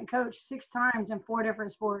assistant coach 6 times in 4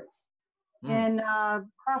 different sports. In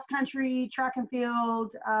cross country, track and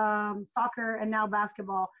field, soccer, and now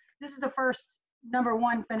basketball. This is the first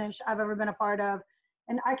 #1 finish I've ever been a part of.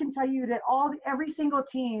 And I can tell you that every single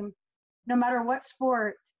team, no matter what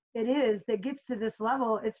sport it is that gets to this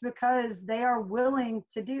level, it's because they are willing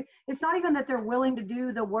to do, it's not even that they're willing to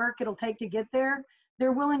do the work it'll take to get there.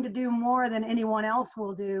 They're willing to do more than anyone else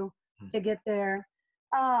will do to get there.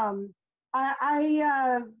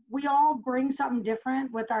 We all bring something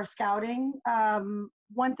different with our scouting.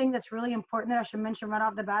 One thing that's really important that I should mention right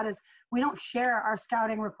off the bat is we don't share our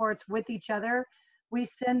scouting reports with each other. We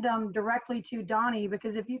send them directly to Donny,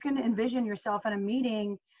 because if you can envision yourself in a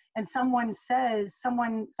meeting and someone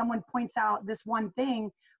points out this one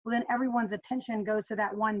thing, well, then everyone's attention goes to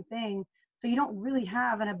that one thing. So you don't really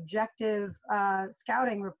have an objective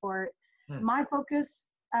scouting report. My focus,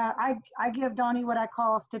 I give Donny what I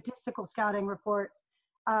call statistical scouting reports.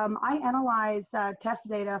 I analyze test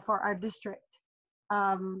data for our district.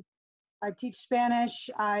 I teach Spanish.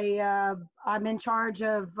 I'm in charge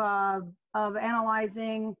of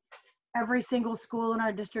analyzing every single school in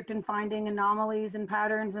our district and finding anomalies and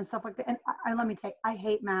patterns and stuff like that. And let me tell you, I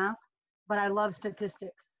hate math, but I love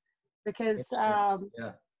statistics, because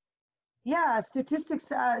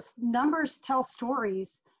statistics, numbers tell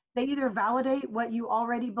stories. They either validate what you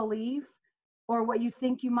already believe or what you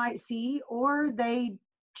think you might see, or they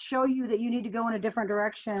show you that you need to go in a different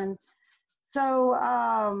direction. So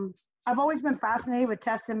I've always been fascinated with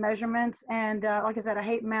tests and measurements. And like I said, I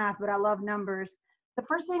hate math, but I love numbers. The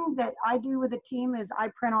first thing that I do with a team is I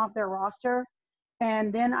print off their roster,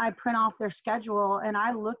 and then I print off their schedule, and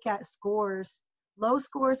I look at scores. Low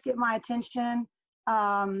scores get my attention.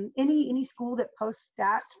 Any school that posts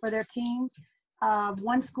stats for their team.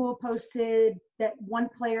 One school posted that one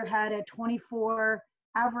player had a 24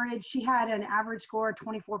 average. She had an average score of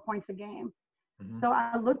 24 points a game. So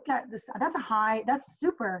I looked at this. That's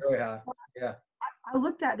super. Oh, yeah. I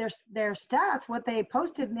looked at their stats, what they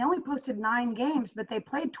posted, and they only posted 9 games, but they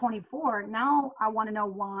played 24. Now I want to know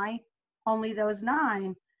why only those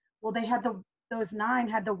 9. Well, those 9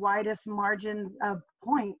 had the widest margin of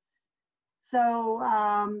points. So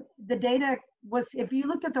the data was, if you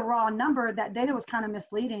looked at the raw number, that data was kind of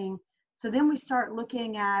misleading. So then we start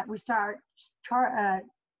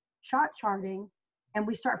shot charting, and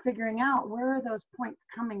we start figuring out, where are those points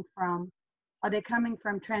coming from? Are they coming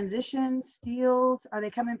from transitions, steals? Are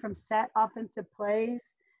they coming from set offensive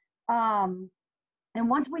plays? And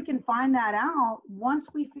once we can find that out, once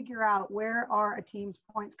we figure out where are a team's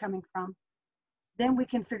points coming from, then we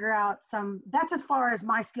can figure out that's as far as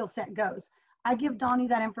my skill set goes. I give Donny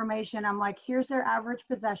that information. I'm like, here's their average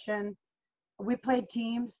possession. We played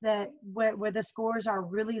teams where the scores are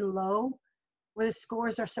really low, where the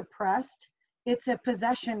scores are suppressed. It's a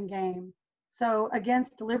possession game. So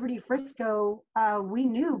against Liberty Frisco, we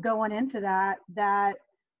knew going into that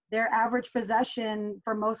their average possession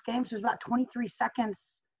for most games was about 23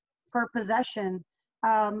 seconds per possession.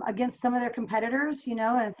 Against some of their competitors, in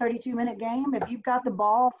a 32-minute game, if you've got the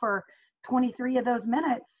ball for 23 of those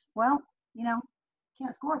minutes, well,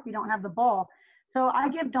 can't score if you don't have the ball. So I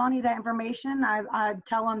give Donny that information. I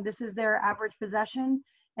tell him this is their average possession,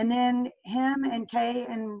 and then him and Kay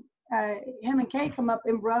come up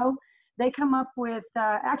in row. They come up with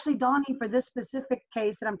actually Donny, for this specific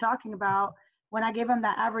case that I'm talking about. When I gave him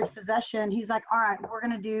that average possession, he's like, all right, we're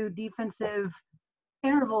going to do defensive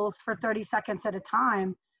intervals for 30 seconds at a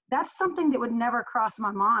time. That's something that would never cross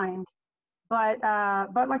my mind. But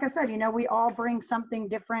like I said, we all bring something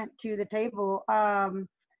different to the table. Like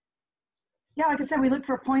I said, we look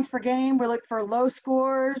for points per game. We look for low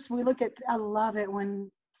scores. I love it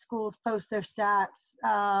when schools post their stats.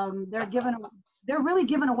 They're really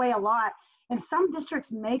giving away a lot. And some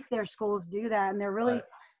districts make their schools do that. And they're really,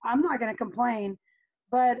 I'm not going to complain.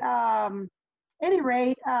 But any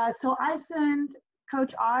rate, so I send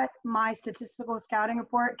Coach Ott my statistical scouting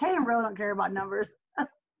report. Kay and Ro don't care about numbers.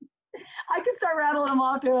 I can start rattling them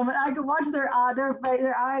off to them, and I can watch their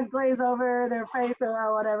eyes glaze over, their face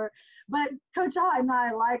or whatever. But Coach Ott and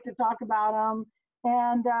I like to talk about them.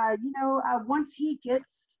 And, once he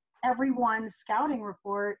gets everyone's scouting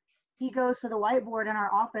report, he goes to the whiteboard in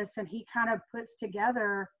our office and he kind of puts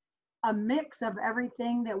together a mix of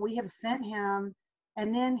everything that we have sent him.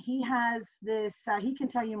 And then he has this, he can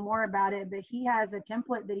tell you more about it, but he has a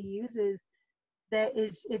template that he uses that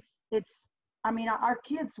is, our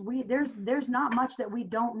kids, there's not much that we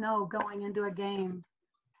don't know going into a game.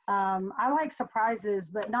 I like surprises,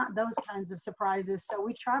 but not those kinds of surprises. So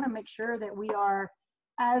we try to make sure that we are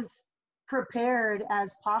as prepared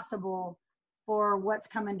as possible for what's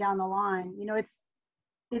coming down the line.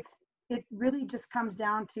 It really just comes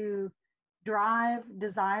down to drive,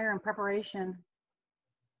 desire, and preparation.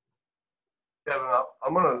 Kevin,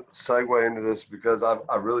 I'm going to segue into this because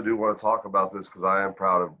I really do want to talk about this because I am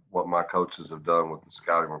proud of what my coaches have done with the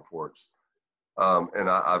scouting reports. And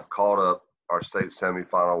I've called up our state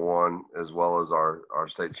semifinal one as well as our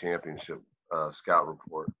state championship scout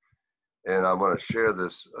report. And I'm going to share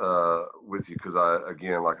this with you because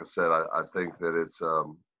like I said, I think that it's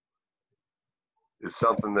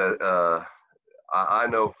something that I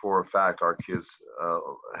know for a fact our kids,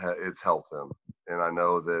 it's helped them. And I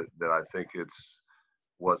know that I think it's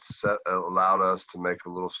what's allowed us to make a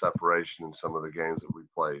little separation in some of the games that we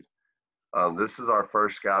played. This is our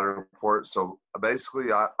first scouting report. So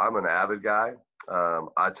basically, I'm an Avid guy.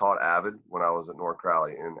 I taught Avid when I was at North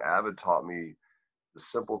Crowley, and Avid taught me the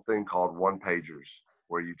simple thing called one-pagers,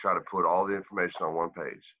 where you try to put all the information on one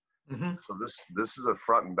page. Mm-hmm. So this is a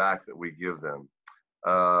front and back that we give them.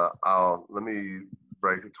 Let me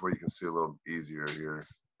break it to where you can see a little easier here.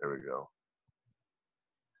 There we go.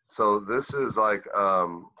 So this is like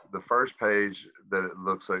the first page that it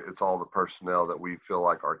looks like it's all the personnel that we feel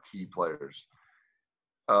like are key players.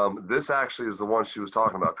 This actually is the one she was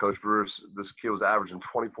talking about. Coach Brewer's, this kid was averaging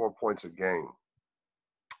 24 points a game.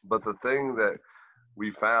 But the thing that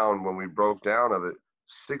we found when we broke down of it,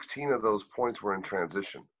 16 of those points were in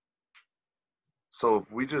transition. So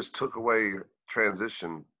if we just took away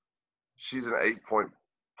transition, she's an 8-point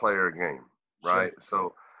player a game, right?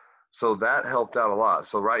 Sure. So that helped out a lot.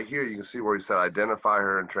 So right here, you can see where he said identify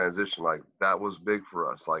her in transition. Like that was big for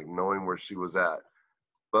us, like knowing where she was at.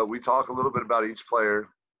 But we talk a little bit about each player,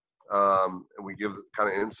 and we give kind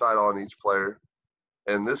of insight on each player.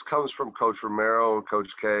 And this comes from Coach Romero and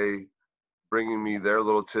Coach K bringing me their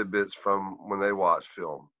little tidbits from when they watch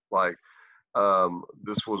film. Like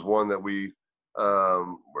this was one that we,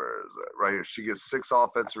 where is it? Right here. She gets 6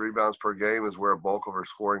 offensive rebounds per game is where a bulk of her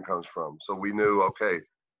scoring comes from. So we knew, okay,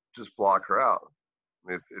 just block her out.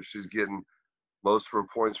 If she's getting most of her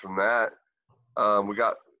points from that, we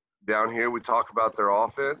got down here, we talk about their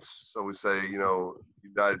offense. So we say,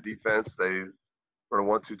 United defense, they run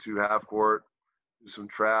a 1-2-2 half court, do some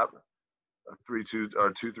trap, a 3-2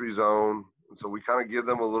 or 2-3 zone. And so we kind of give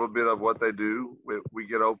them a little bit of what they do. We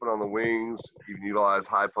get open on the wings, even utilize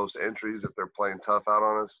high post entries if they're playing tough out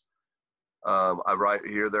on us. I write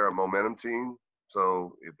here they're a momentum team.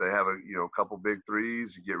 So if they have a couple big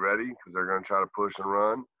threes, you get ready because they're going to try to push and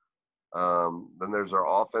run. Then there's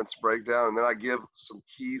our offense breakdown, and then I give some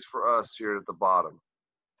keys for us here at the bottom.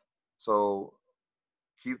 So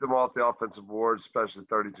keep them off the offensive board, especially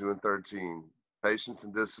 32 and 13. Patience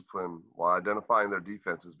and discipline while identifying their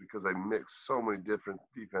defenses because they mix so many different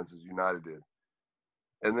defenses United did.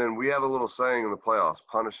 And then we have a little saying in the playoffs: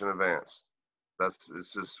 punish in advance.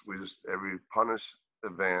 We every punish,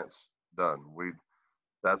 advance, done. We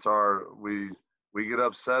get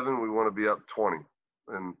up 7, we want to be up 20.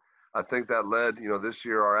 And I think that led, this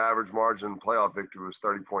year our average margin playoff victory was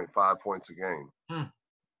 30.5 points a game.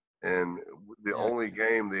 And the only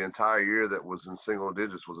game the entire year that was in single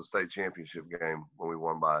digits was a state championship game when we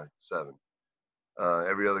won by 7.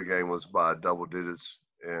 Every other game was by double digits.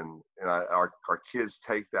 And our kids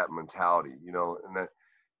take that mentality,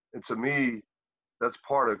 and to me, that's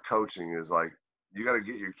part of coaching is like, you got to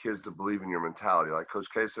get your kids to believe in your mentality. Like Coach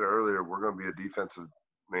K said earlier, we're going to be a defensive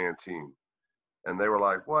man team. And they were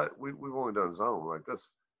like, what? We've only done zone. Like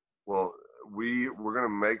this. Well, we're going to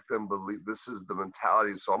make them believe this is the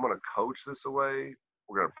mentality. So I'm going to coach this away.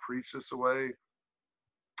 We're going to preach this away.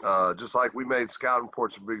 Just like we made scouting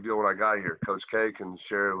reports a big deal when I got here. Coach K can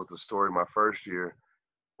share with the story my first year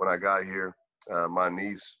when I got here. My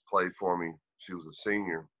niece played for me. She was a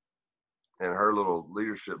senior. And her little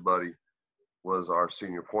leadership buddy was our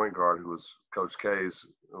senior point guard, who was Coach K's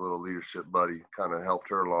little leadership buddy, kind of helped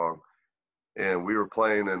her along. And we were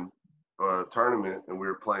playing in a tournament, and we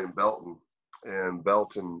were playing Belton. And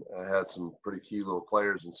Belton had some pretty key little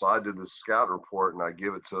players. And so I did this scout report, and I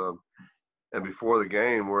give it to him. And before the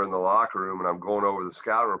game, we're in the locker room, and I'm going over the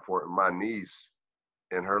scouting report, and my niece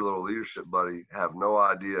and her little leadership buddy have no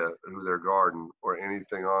idea who they're guarding or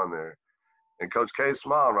anything on there. And Coach K is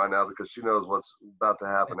smiling right now because she knows what's about to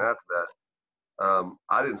happen after that.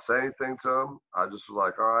 I didn't say anything to him. I just was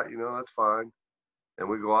like, all right, that's fine. And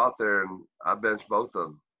we go out there, and I benched both of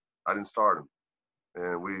them. I didn't start them.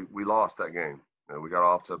 And we lost that game. And we got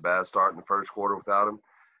off to a bad start in the first quarter without him.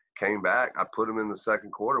 Came back. I put him in the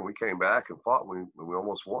second quarter, and we came back and fought. We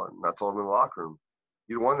almost won. And I told him in the locker room,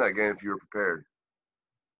 you'd won that game if you were prepared.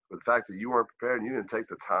 But the fact that you weren't prepared and you didn't take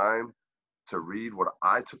the time to read what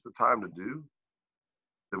I took the time to do,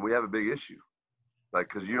 then we have a big issue. Like,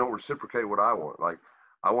 because you don't reciprocate what I want. Like,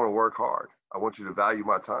 I want to work hard. I want you to value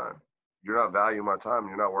my time. You're not valuing my time and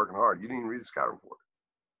you're not working hard. You didn't even read the scout report.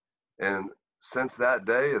 And since that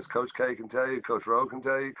day, as Coach K can tell you, Coach Rowe can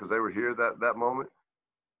tell you, because they were here that moment,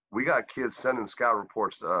 we got kids sending scout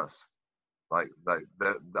reports to us. I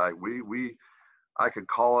could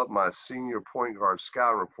call up my senior point guard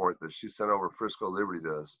scout report that she sent over Frisco Liberty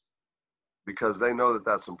to us because they know that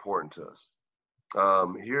that's important to us.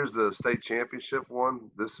 Here's the state championship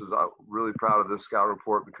one. I'm really proud of this scout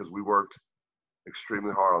report because we worked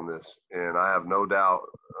extremely hard on this, and I have no doubt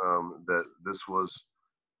that this was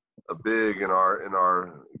a big in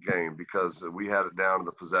our game because we had it down to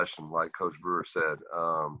the possession, like Coach Brewer said.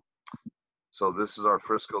 So this is our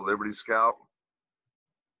Frisco Liberty scout,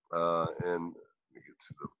 and let me get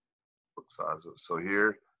to the book size of it. So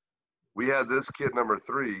here we had this kid, number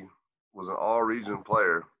 3, was an all-region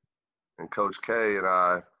player, and Coach K and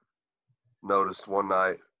I noticed one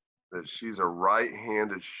night that she's a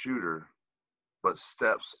right-handed shooter, but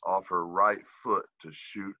steps off her right foot to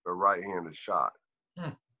shoot a right-handed shot.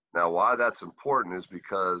 Now, why that's important is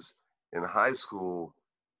because in high school,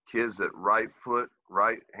 kids that right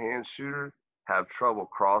hand shooter have trouble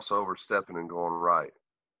crossover stepping and going right.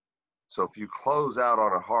 So if you close out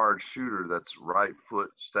on a hard shooter that's right foot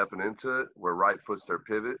stepping into it, where right foot's their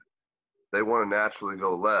pivot, they want to naturally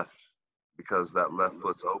go left because that left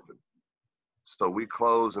foot's open. So we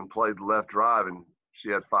closed and played the left drive, and she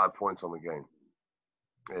had 5 points on the game.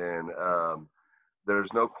 And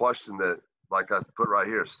there's no question that, like I put right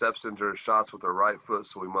here, steps into her shots with her right foot,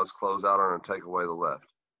 so we must close out on her and take away the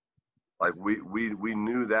left. Like we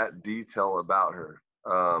knew that detail about her.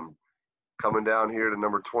 Coming down here to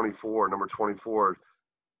number 24,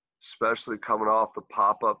 especially coming off the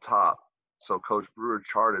pop up top. So Coach Brewer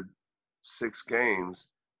charted 6 games.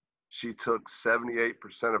 She took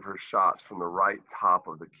 78% of her shots from the right top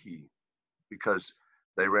of the key because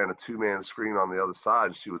they ran a 2-man screen on the other side,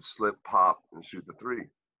 and she would slip, pop, and shoot the 3.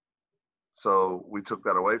 So we took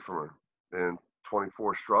that away from her, and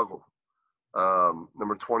 24 struggled.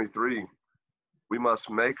 Number 23, we must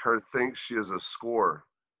make her think she is a scorer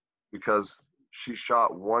because she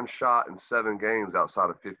shot 1 shot in 7 games outside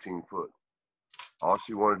of 15 foot. All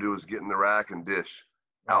she wanted to do was get in the rack and dish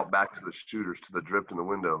out back to the shooters, to the drip in the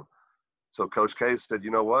window. So Coach K said,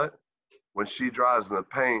 you know what? When she drives in the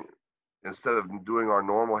paint, instead of doing our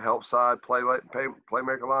normal help side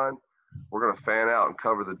playmaker line, we're going to fan out and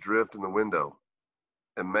cover the drift in the window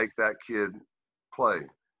and make that kid play.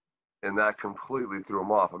 And that completely threw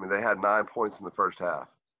them off. I mean, they had 9 points in the first half.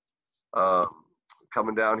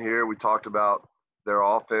 Coming down here, we talked about their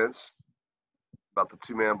offense, about the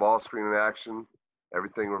 2-man ball screen in action.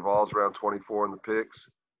 Everything revolves around 24 in the picks.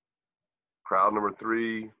 Crowd number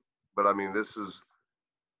 3. But, I mean,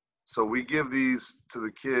 so we give these to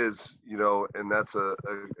the kids, and that's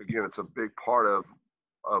again, it's a big part of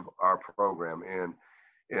our program.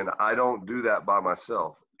 And I don't do that by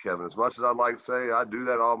myself, Kevin. As much as I'd like to say I do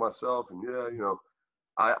that all myself, and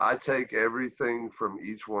I take everything from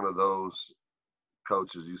each one of those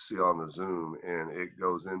coaches you see on the Zoom, and it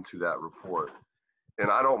goes into that report. And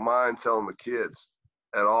I don't mind telling the kids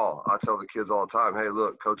at all. I tell the kids all the time, hey,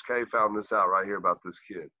 look, Coach K found this out right here about this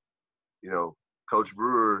kid. Coach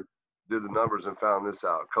Brewer did the numbers and found this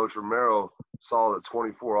out. Coach Romero saw that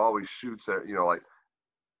 24 always shoots at,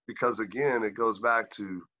 because again, it goes back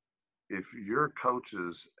to, if your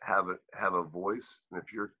coaches have a voice, and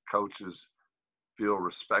if your coaches feel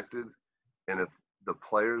respected, and if the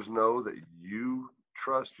players know that you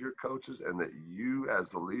trust your coaches and that you as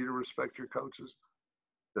the leader respect your coaches,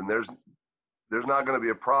 then there's not going to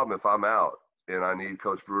be a problem if I'm out and I need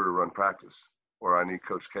Coach Brewer to run practice, or I need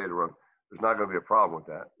Coach K to run. There's not going to be a problem with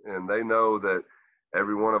that. And they know that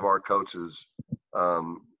every one of our coaches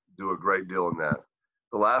do a great deal in that.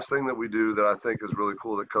 The last thing that we do that I think is really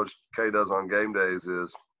cool that Coach K does on game days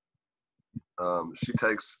is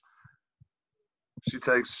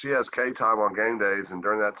she has K time on game days, and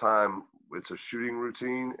during that time it's a shooting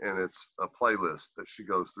routine, and it's a playlist that she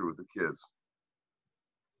goes through with the kids.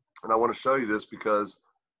 And I want to show you this because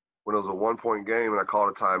when it was a 1-point game and I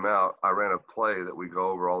called a timeout, I ran a play that we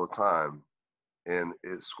go over all the time, and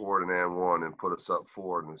it scored an and one and put us up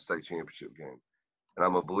 4 in the state championship game. And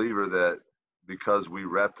I'm a believer that because we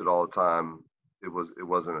repped it all the time, it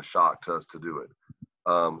wasn't a shock to us to do it.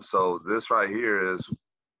 So this right here is,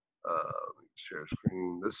 share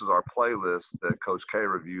screen. This is our playlist that Coach K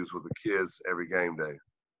reviews with the kids every game day.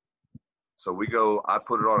 So I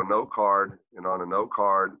put it on a note card, and on a note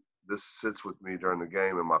card, this sits with me during the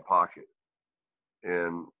game in my pocket.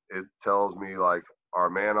 And it tells me like our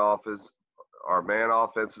man offenses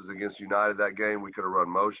against United that game, we could have run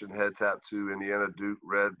motion, head tap 2, Indiana, Duke,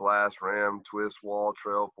 red, blast, ram, twist, wall,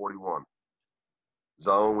 trail, 41.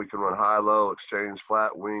 Zone, we can run high-low, exchange,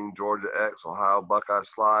 flat, wing, Georgia X, Ohio, Buckeye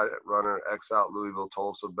slide, runner, X out, Louisville,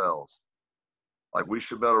 Tulsa, Bells. Like, we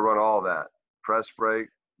should be able to run all that. Press break,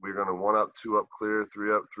 we're going to 1 up, 2 up, clear,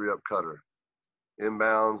 3 up, 3 up, cutter.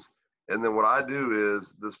 Inbounds. And then what I do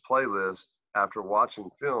is this playlist, after watching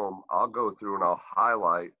film, I'll go through and I'll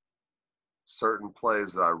highlight certain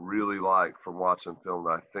plays that I really like from watching film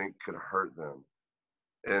that I think could hurt them.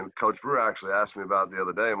 And Coach Brewer actually asked me about it the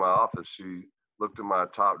other day in my office. She looked in my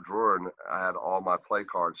top drawer and I had all my play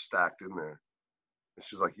cards stacked in there. And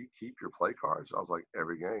she's like, "You keep your play cards?" I was like,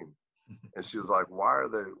 "Every game." And she was like, why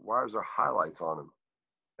is there highlights on them?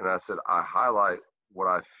 And I said, I highlight what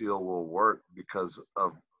I feel will work because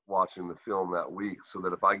of watching the film that week, so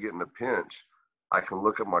that if I get in a pinch, I can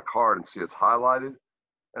look at my card and see it's highlighted.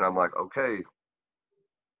 And I'm like, okay,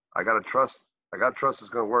 I got to trust it's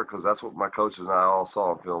going to work, because that's what my coaches and I all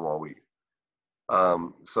saw in film all week.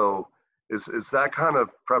 So it's that kind of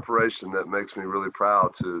preparation that makes me really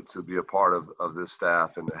proud to be a part of this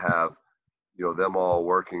staff, and to have, them all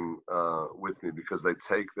working with me, because they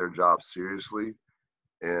take their job seriously.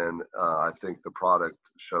 And I think the product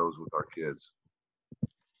shows with our kids.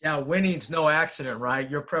 Yeah, winning's no accident, right?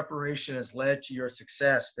 Your preparation has led to your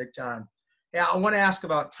success big time. Yeah, I want to ask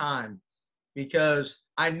about time, because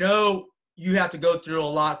I know you have to go through a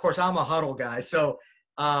lot. Of course, I'm a huddle guy, so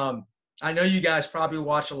I know you guys probably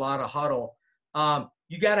watch a lot of huddle.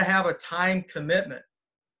 You got to have a time commitment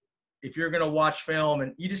if you're going to watch film,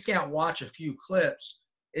 and you just can't watch a few clips.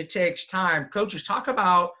 It takes time. Coaches, talk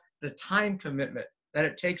about the time commitment that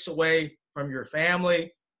it takes away from your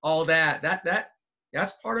family, all that.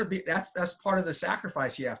 That's part of the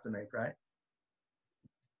sacrifice you have to make, right?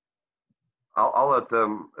 I'll let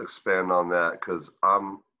them expand on that, because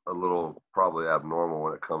I'm a little probably abnormal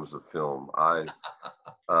when it comes to film.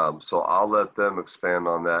 So I'll let them expand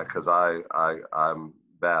on that, because I'm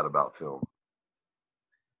bad about film.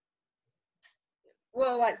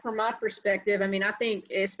 Well, like from my perspective, I mean, I think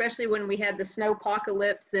especially when we had the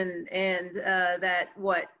snowpocalypse and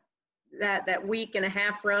that week and a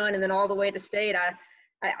half run, and then all the way to state, I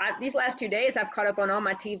these last 2 days I've caught up on all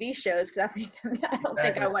my TV shows, because I don't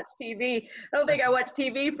think I watched TV. I don't think I watched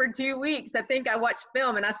TV for 2 weeks. I think I watched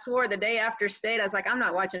film, and I swore the day after state I was like, I'm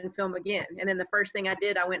not watching film again. And then the first thing I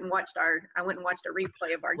did, I went and watched a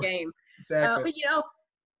replay of our game. Exactly.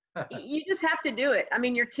 But you just have to do it. I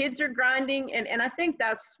mean, your kids are grinding, and I think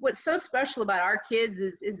that's what's so special about our kids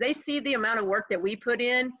is they see the amount of work that we put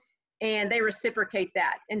in, and they reciprocate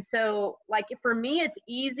that. And so, like, for me, it's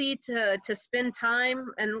easy to spend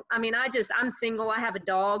time. And I mean, I'm single, I have a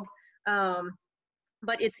dog,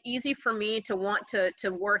 but it's easy for me to want to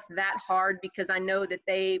work that hard, because I know that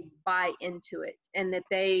they buy into it, and that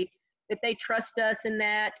they trust us in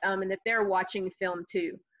that, and that they're watching film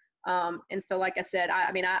too. And so, like I said,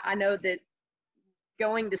 I know that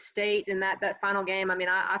going to state in that final game, I mean,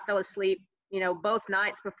 I fell asleep, both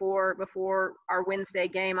nights before our Wednesday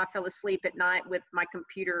game. I fell asleep at night with my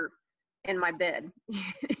computer in my bed,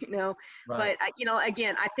 Right. But,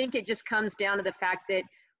 again, I think it just comes down to the fact that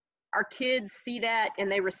our kids see that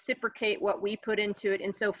and they reciprocate what we put into it.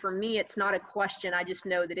 And so for me, it's not a question. I just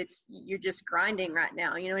know that you're just grinding right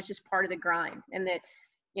now. It's just part of the grind, and that,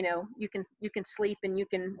 you can sleep and you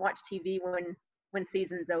can watch TV when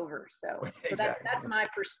season's over. So, Exactly. That's my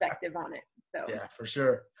perspective on it. So Yeah, for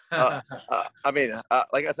sure. I mean,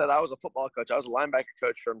 like I said, I was a football coach. I was a linebacker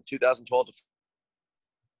coach from 2012 to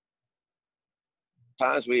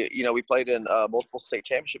times. We played in multiple state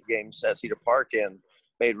championship games at Cedar Park and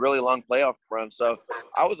made really long playoff runs. So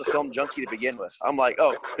I was a film junkie to begin with. I'm like,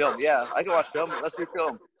 oh, film, yeah, I can watch film. Let's do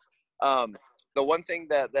film. The one thing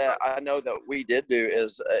that I know that we did do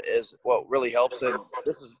is what really helps, and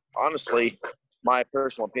this is honestly my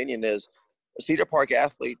personal opinion, is Cedar Park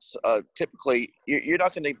athletes typically you're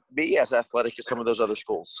not going to be as athletic as some of those other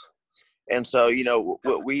schools. And so, you know,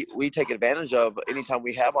 we take advantage of anytime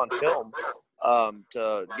we have on film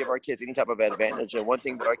to give our kids any type of advantage. And one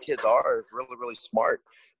thing that our kids are is really, really smart.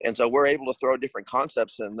 And so we're able to throw different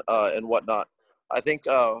concepts and whatnot. I think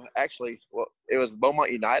actually, well, it was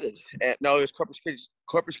Beaumont United. And no, it was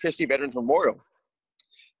Corpus Christi Veterans Memorial.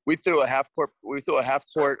 We threw a half court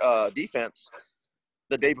defense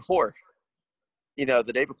the day before. You know,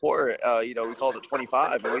 the day before, you know, we called it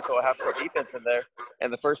 25, and we throw a half-court defense in there.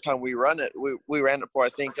 And the first time we run it, we ran it for, I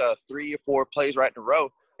think, 3 or 4 plays right in a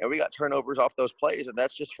row, and we got turnovers off those plays, and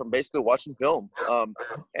that's just from basically watching film.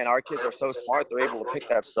 And our kids are so smart; they're able to pick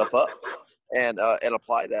that stuff up and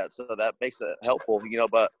apply that. So that makes it helpful, you know.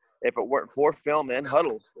 But if it weren't for film and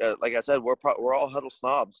huddle, like I said, we're all huddle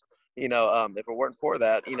snobs. You know, if it weren't for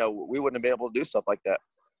that, you know, we wouldn't have been able to do stuff like that.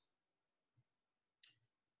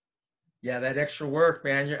 Yeah, that extra work,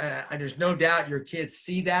 man. There's no doubt your kids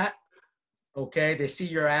see that. Okay, they see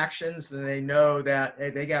your actions, and they know that,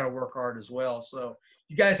 hey, they got to work hard as well. So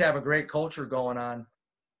you guys have a great culture going on.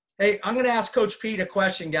 Hey, I'm going to ask Coach Pete a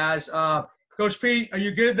question, guys. Coach Pete, are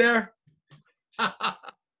you good there?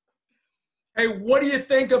 Hey, what do you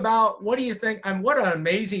think, and what an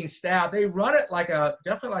amazing staff. They run it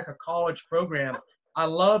definitely like a college program. I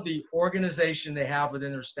love the organization they have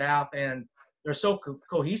within their staff, and they're so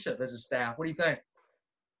cohesive as a staff. What do you think?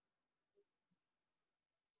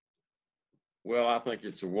 Well, I think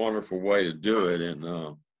it's a wonderful way to do it.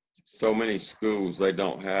 And so many schools, they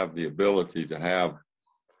don't have the ability to have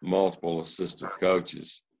multiple assistant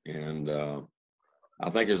coaches. And I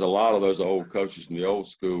think there's a lot of those old coaches in the old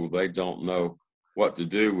school, they don't know what to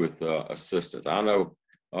do with assistants. I know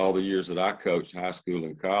all the years that I coached high school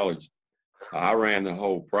and college, I ran the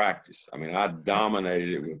whole practice. I mean, I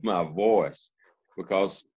dominated it with my voice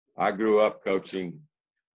because I grew up coaching.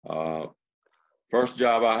 First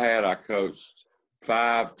job I had, I coached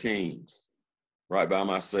 5 teams right by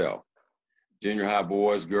myself. Junior high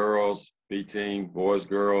boys, girls, B team, boys,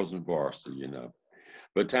 girls, and varsity, you know.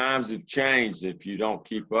 But times have changed. If you don't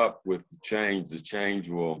keep up with the change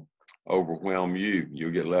will overwhelm you.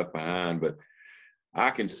 You'll get left behind. But I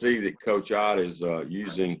can see that Coach Ott is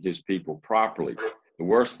using his people properly. The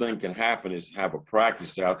worst thing can happen is have a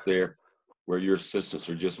practice out there where your assistants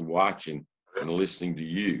are just watching and listening to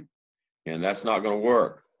you. And that's not going to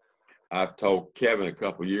work. I told Kevin a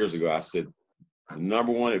couple of years ago, I said, the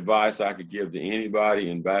number one advice I could give to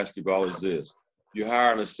anybody in basketball is this. You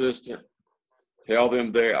hire an assistant, tell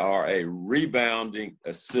them they are a rebounding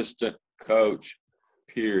assistant coach,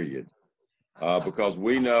 period. Because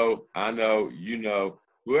we know, I know, you know,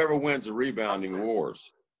 whoever wins the rebounding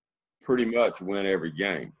wars pretty much win every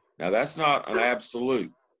game. Now, that's not an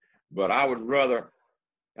absolute, but I would rather,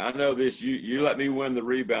 I know this, you let me win the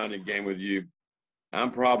rebounding game with you,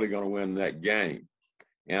 I'm probably going to win that game.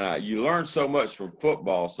 And you learn so much from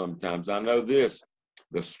football sometimes. I know this,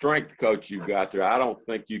 the strength coach you've got there, I don't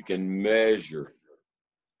think you can measure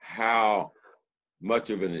how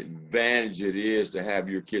much of an advantage it is to have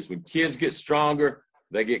your kids. When kids get stronger,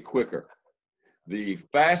 they get quicker. The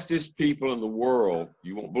fastest people in the world,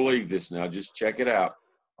 you won't believe this now, just check it out,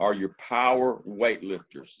 are your power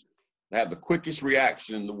weightlifters. They have the quickest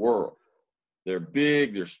reaction in the world. They're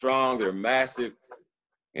big, they're strong, they're massive,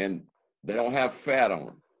 and they don't have fat on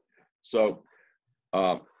them. So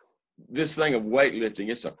this thing of weightlifting,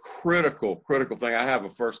 it's a critical thing. I have a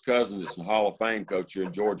first cousin that's a Hall of Fame coach here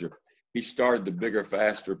in Georgia. He started the Bigger,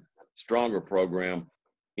 Faster, Stronger program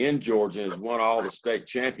in Georgia and has won all the state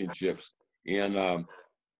championships. In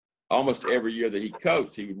almost every year that he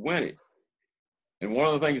coached, he would win it. And one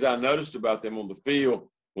of the things I noticed about them on the field,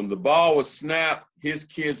 when the ball was snapped, his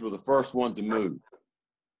kids were the first one to move.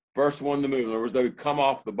 First one to move. In other words, they would come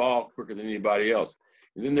off the ball quicker than anybody else.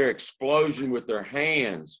 And then their explosion with their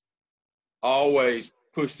hands always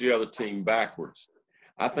pushed the other team backwards.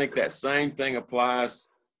 I think that same thing applies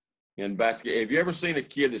in basketball. Have you ever seen a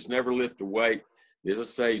kid that's never lifted a weight?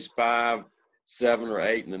 Let's say he's 5, 7, or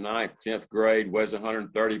 8 in the 9th, 10th grade, weighs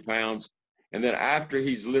 130 pounds. And then after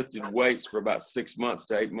he's lifted weights for about 6 months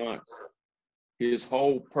to 8 months, his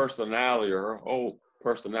whole personality or her whole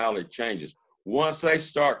personality changes. Once they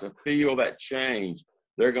start to feel that change,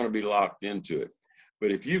 they're going to be locked into it.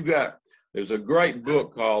 But if you've got, there's a great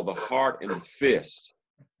book called The Heart and the Fist.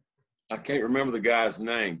 I can't remember the guy's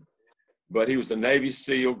name, but he was a Navy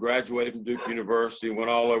SEAL, graduated from Duke University, went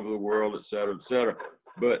all over the world, et cetera, et cetera.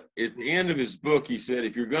 But at the end of his book, he said,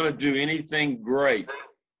 if you're going to do anything great,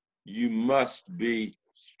 you must be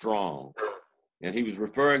strong. And he was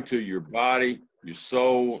referring to your body, your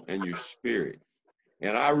soul, and your spirit.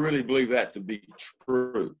 And I really believe that to be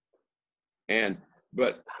true.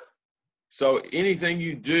 But So anything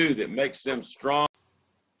you do that makes them strong.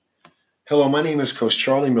 Hello, my name is Coach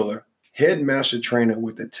Charlie Miller, Head Master Trainer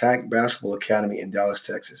with the TAC Basketball Academy in Dallas,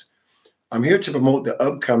 Texas. I'm here to promote the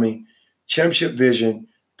upcoming Championship Vision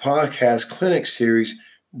podcast clinic series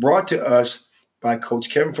brought to us by Coach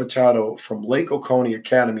Kevin Furtado from Lake Oconee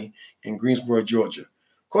Academy in Greensboro, Georgia.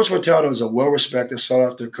 Coach Furtado is a well-respected,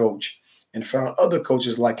 sought-after coach and found other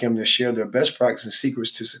coaches like him to share their best practices and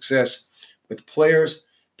secrets to success with players,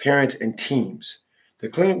 parents, and teams. The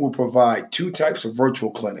clinic will provide 2 types of virtual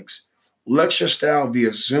clinics: lecture style via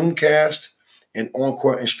Zoomcast and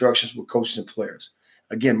on-court instructions with coaches and players.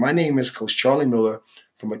 Again, my name is Coach Charlie Miller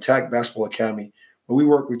from Attack Basketball Academy, where we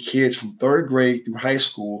work with kids from 3rd grade through high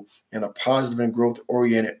school in a positive and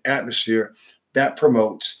growth-oriented atmosphere that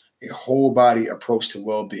promotes a whole-body approach to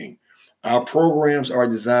well-being. Our programs are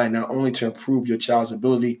designed not only to improve your child's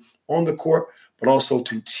ability on the court, but also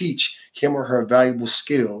to teach him or her valuable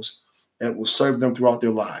skills that will serve them throughout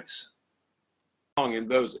their lives. In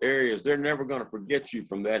those areas, they're never going to forget you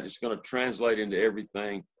from that. It's going to translate into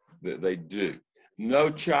everything that they do.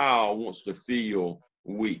 No child wants to feel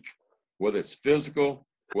weak, whether it's physical,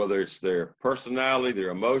 whether it's their personality,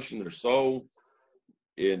 their emotion, their soul.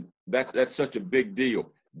 And that's such a big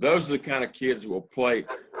deal. Those are the kind of kids who will play,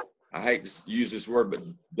 I hate to use this word, but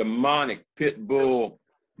demonic pit bull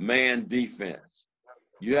man defense.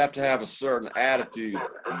 You have to have a certain attitude.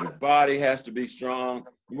 Your body has to be strong.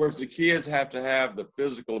 Whereas the kids have to have the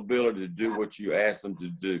physical ability to do what you ask them to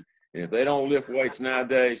do. And if they don't lift weights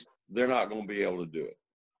nowadays, they're not going to be able to do it.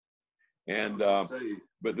 And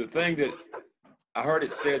but the thing that I heard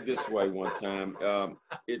it said this way one time,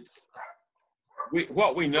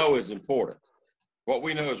 what we know is important. What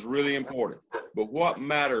we know is really important. But what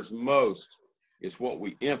matters most is what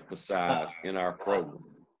we emphasize in our program.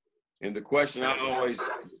 And the question I always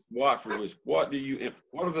watch for was, what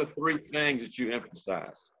are the 3 things that you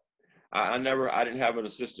emphasize? I didn't have an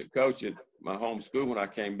assistant coach at my home school when I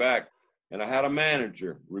came back, and I had a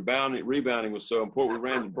manager. Rebounding was so important. We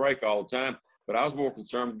ran the break all the time, but I was more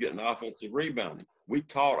concerned with getting offensive rebounding. We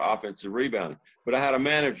taught offensive rebounding, but I had a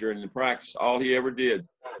manager, and in practice, all he ever did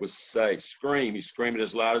was say, scream. He screamed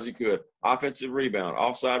as loud as he could. Offensive rebound,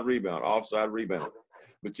 offside rebound, offside rebound.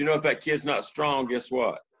 But you know, if that kid's not strong, guess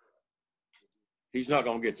what? He's not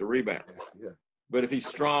going to get the rebound. Yeah. But if he's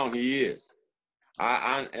strong, he is.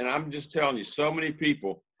 And I'm just telling you, so many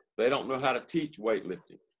people, they don't know how to teach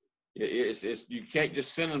weightlifting. You can't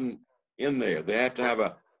just send them in there. They have to have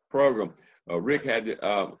a program. Rick had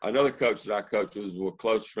another coach that I coached, who was a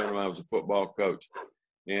close friend of mine, was a football coach.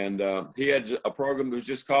 And he had a program that was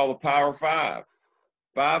just called the Power 5.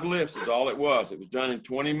 5 lifts is all it was. It was done in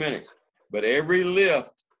 20 minutes. But every lift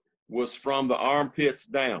was from the armpits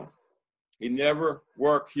down. He never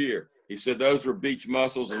worked here. He said those were beach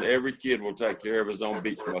muscles, and every kid will take care of his own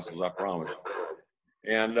beach muscles, I promise.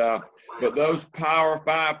 And but those Power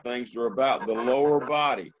 5 things are about the lower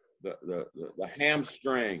body, the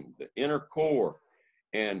hamstring, the inner core.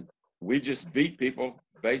 And we just beat people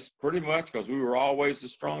based pretty much because we were always the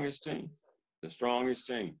strongest team.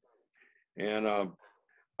 And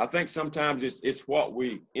I think sometimes it's what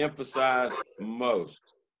we emphasize most.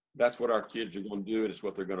 That's what our kids are going to do, and it's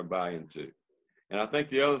what they're going to buy into. And I think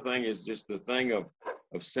the other thing is just the thing of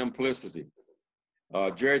simplicity.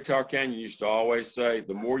 Jerry Tarkanian used to always say,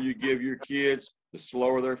 the more you give your kids, the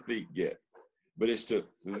slower their feet get. But it's to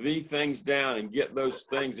V things down and get those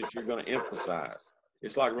things that you're going to emphasize.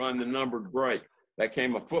 It's like running the numbered break. That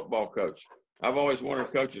came a football coach. I've always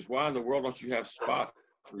wondered, coaches, why in the world don't you have spots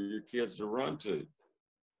for your kids to run to?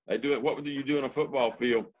 They do it. What would you do in a football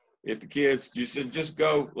field if the kids, you said, just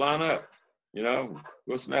go line up,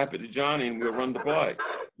 we'll snap it to Johnny and we'll run the play.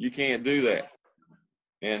 You can't do that.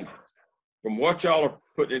 And from what y'all are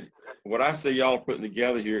what I see y'all are putting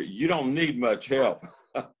together here, you don't need much help.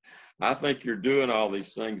 I think you're doing all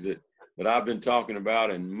these things that I've been talking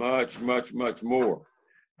about and much, much, much more.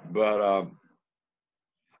 But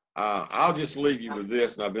I'll just leave you with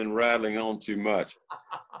this, and I've been rattling on too much.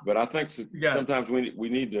 But I think sometimes we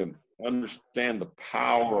need to understand the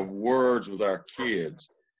power of words with our kids,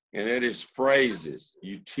 and it is phrases.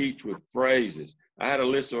 You teach with phrases. I had a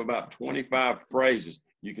list of about 25 phrases.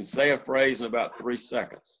 You can say a phrase in about 3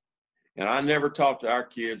 seconds. And I never talk to our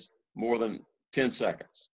kids more than 10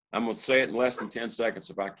 seconds. I'm going to say it in less than 10 seconds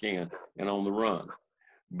if I can, and on the run.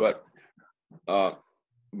 But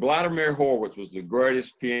Vladimir Horowitz was the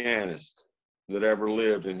greatest pianist that ever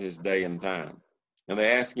lived in his day and time. And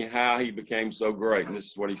they asked him how he became so great, and this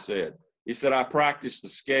is what he said. He said, I practice the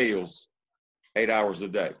scales 8 hours a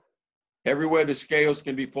day. Everywhere the scales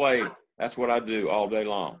can be played, that's what I do all day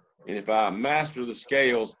long. And if I master the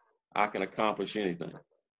scales, I can accomplish anything.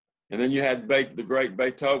 And then you had the great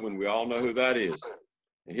Beethoven. We all know who that is.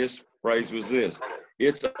 And his phrase was this: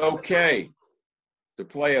 it's okay to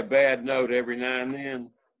play a bad note every now and then,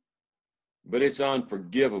 but it's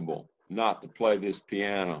unforgivable not to play this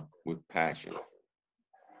piano with passion.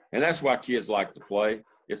 And that's why kids like to play.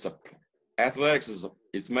 Athletics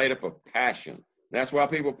it's made up of passion. That's why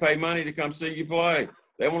people pay money to come see you play.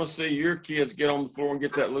 They want to see your kids get on the floor and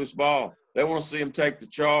get that loose ball. They want to see them take the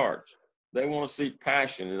charge. They want to see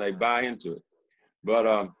passion, and they buy into it. But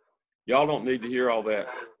y'all don't need to hear all that.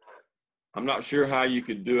 I'm not sure how you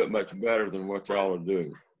could do it much better than what y'all are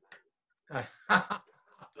doing.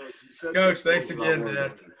 Coach, thanks again,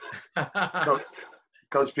 man.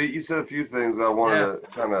 Coach Pete, you said a few things I wanted to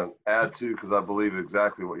kind of add to, because I believe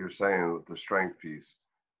exactly what you're saying with the strength piece.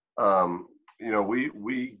 You know,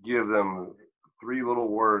 we give them 3 little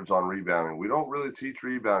words on rebounding. We don't really teach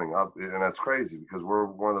rebounding, and that's crazy because we're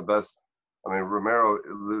one of the best. I mean, Romero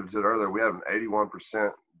alluded to it earlier. We have an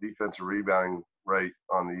 81% defensive rebounding rate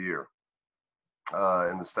on the year.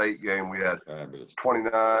 In the state game, we had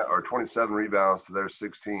 29 or 27 rebounds to their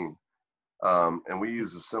 16. And we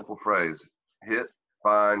use a simple phrase: hit,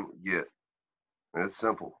 find, get. And it's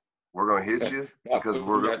simple. We're going to hit you because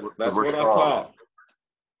we're strong.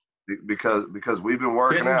 Because we've been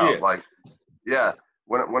working out. Like, yeah.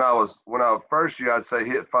 When I was first year, I'd say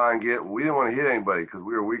hit, find, get. We didn't want to hit anybody because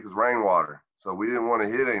we were weak as rainwater. So we didn't want to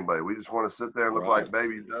hit anybody. We just want to sit there and look like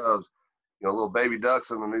baby doves, you know, little baby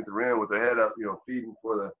ducks underneath the rim with their head up, you know, feeding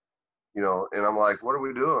for the, you know. And I'm like, what are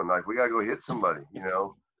we doing? Like, we got to go hit somebody, you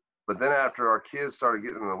know. But then after our kids started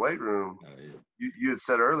getting in the weight room, you had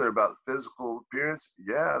said earlier about physical appearance.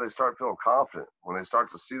 Yeah, they start feeling confident. When they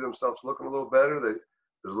start to see themselves looking a little better,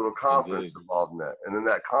 there's a little confidence involved in that. And then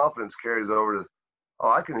that confidence carries over to,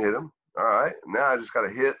 oh, I can hit him. All right. Now I just got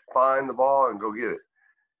to hit, find the ball, and go get it.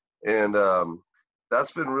 And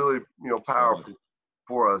that's been really, you know, powerful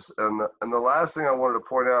for us. And the last thing I wanted to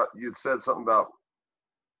point out, you'd said something about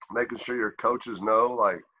making sure your coaches know,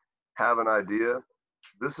 like, have an idea.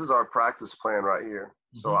 This is our practice plan right here.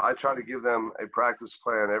 So I try to give them a practice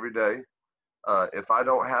plan every day. If I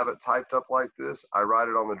don't have it typed up like this, I write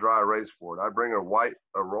it on the dry erase board. I bring a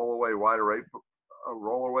roll-away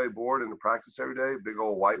board into practice every day, big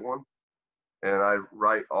old white one, and I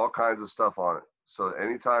write all kinds of stuff on it. So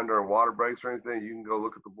anytime during water breaks or anything, you can go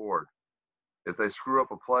look at the board. If they screw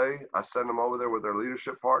up a play, I send them over there with their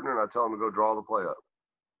leadership partner, and I tell them to go draw the play up.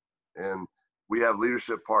 And we have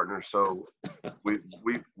leadership partners, so we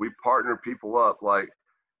partner people up, like,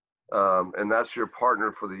 and that's your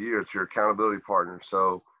partner for the year. It's your accountability partner.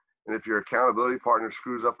 So, and if your accountability partner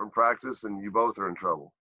screws up in practice, then you both are in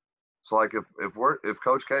trouble. So, like, if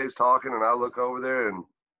Coach K is talking and I look over there and,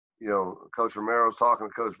 you know, Coach Romero's talking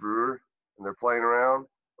to Coach Brewer and they're playing around,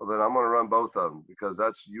 well, then I'm going to run both of them, because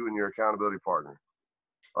that's you and your accountability partner.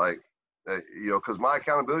 Like, you know, because my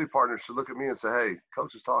accountability partner should look at me and say, hey,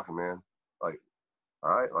 Coach is talking, man. Like,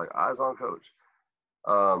 all right, like, eyes on Coach.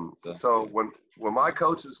 So when my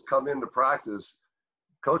coaches come into practice,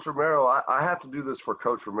 Coach Romero, I have to do this for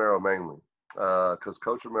Coach Romero mainly, because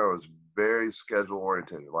Coach Romero is very schedule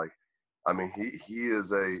oriented. Like, I mean, he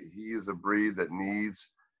is a breed that needs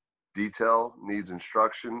detail, needs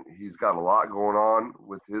instruction. He's got a lot going on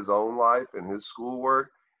with his own life and his schoolwork,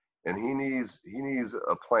 and he needs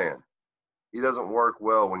a plan. He doesn't work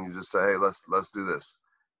well when you just say, hey, let's do this.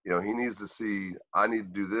 You know, he needs to see, I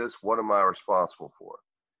need to do this. What am I responsible for?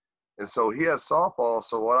 And so he has softball.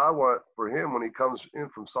 So what I want for him when he comes in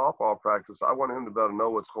from softball practice, I want him to be able to know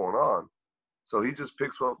what's going on. So he just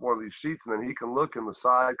picks up one of these sheets, and then he can look in the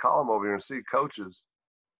side column over here and see coaches.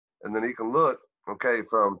 And then he can look, okay,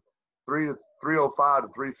 from 3:05 to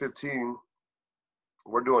 3:15,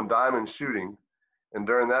 we're doing diamond shooting. And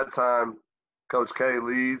during that time, Coach K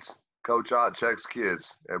leads, Coach Ott checks kids.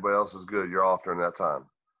 Everybody else is good. You're off during that time.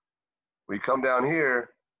 We come down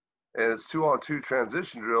here, and it's 2-on-2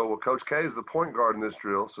 transition drill. Well, Coach K is the point guard in this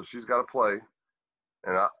drill, so she's got to play.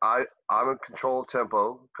 And I'm in control of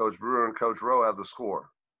tempo. Coach Brewer and Coach Rowe have the score.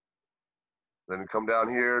 Then we come down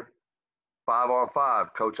here,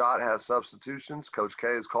 5-on-5. Coach Ott has substitutions. Coach K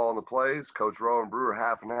is calling the plays. Coach Rowe and Brewer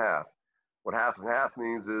half and half. What half and half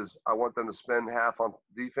means is I want them to spend half on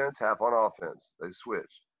defense, half on offense. They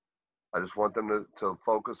switch. I just want them to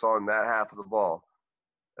focus on that half of the ball.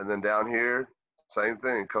 And then down here, same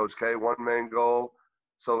thing. Coach K, one main goal.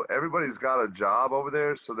 So everybody's got a job over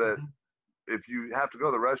there, so that if you have to go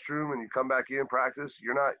to the restroom and you come back in practice,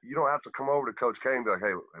 you don't have to come over to Coach K and be like,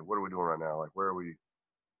 hey, what are we doing right now? Like, where are we?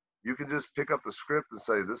 You can just pick up the script and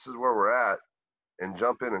say, this is where we're at, and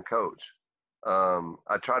jump in and coach.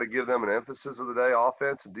 I try to give them an emphasis of the day,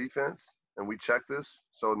 offense and defense, and we check this.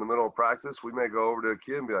 So in the middle of practice, we may go over to a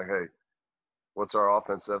kid and be like, "Hey, what's our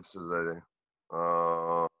offense emphasis today?"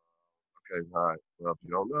 Okay, all right. Well, if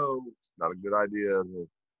you don't know, it's not a good idea.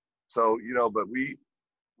 So but we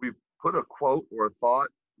put a quote or a thought.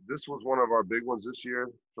 This was one of our big ones this year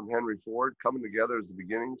from Henry Ford: "Coming together is the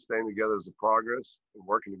beginning, staying together is the progress, and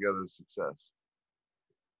working together is success."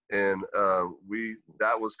 And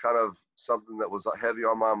that was kind of something that was heavy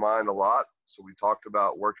on my mind a lot. So we talked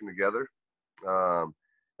about working together.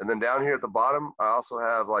 And then down here at the bottom, I also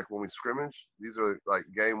have, like, when we scrimmage, these are like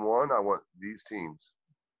game one, I want these teams.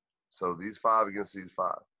 So these 5 against these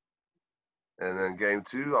 5. And then game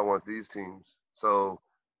 2, I want these teams. So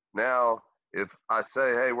now if I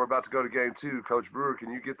say, "Hey, we're about to go to game 2, Coach Brewer,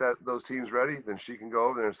 can you get those teams ready?" Then she can go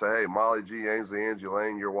over there and say, "Hey, Molly G, Ainsley, Angie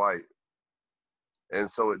Lane, you're white." And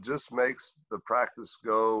so it just makes the practice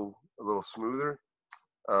go a little smoother.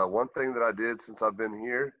 One thing that I did since I've been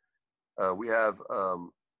here,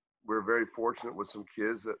 we're very fortunate with some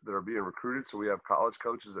kids that are being recruited. So we have college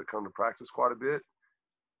coaches that come to practice quite a bit.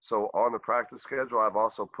 So on the practice schedule, I've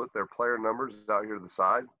also put their player numbers out here to the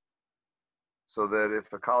side, so that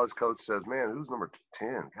if a college coach says, "Man, who's number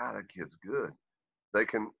 10? God, that kid's good,"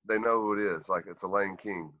 they know who it is. Like, it's Elaine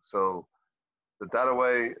King. So that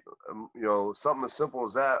way, something as simple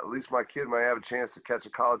as that, at least my kid may have a chance to catch a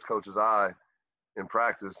college coach's eye in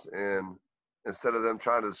practice. And instead of them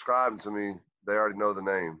trying to describe them to me, they already know the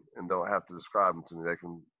name and don't have to describe them to me. They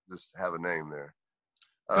can just have a name there.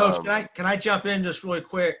 Coach, can I jump in just really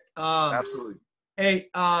quick? Absolutely. Hey,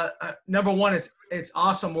 number one, it's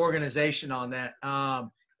awesome organization on that.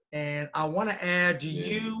 And I want to add, do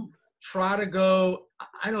you try to go,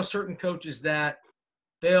 I know certain coaches that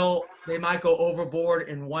they might go overboard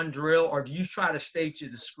in one drill, or do you try to stay to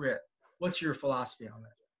the script? What's your philosophy on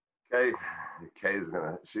that?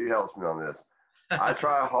 She helps me on this. I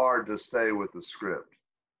try hard to stay with the script,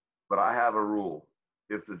 but I have a rule.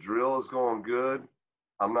 If the drill is going good,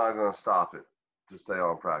 I'm not going to stop it to stay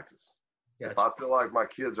on practice. Gotcha. If I feel like my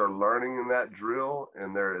kids are learning in that drill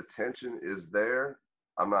and their attention is there,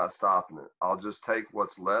 I'm not stopping it. I'll just take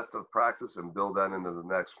what's left of practice and build that into the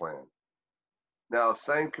next plan. Now,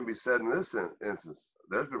 same can be said in this instance.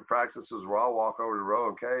 There's been practices where I'll walk over to Row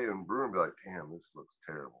and Kay and Brewer and be like, "Damn, this looks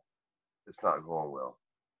terrible. It's not going well."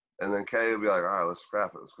 And then Kay will be like, "All right, let's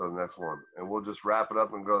scrap it. Let's go to the next one." And we'll just wrap it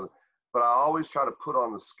up and go. But I always try to put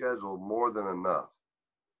on the schedule more than enough,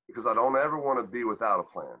 because I don't ever want to be without a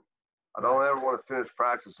plan. I don't ever want to finish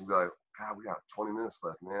practice and be like, "God, we got 20 minutes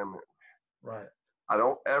left, man." Right. I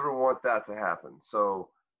don't ever want that to happen.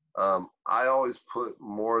 So I always put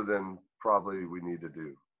more than probably we need to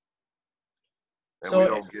do. And so we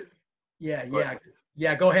don't get.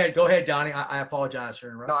 Yeah. Go ahead, Donny. I apologize for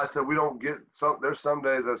interrupting. No, I said we don't get some. There's some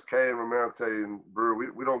days, as Kay and Romero tell you, and Brewer,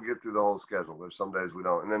 we don't get through the whole schedule. There's some days we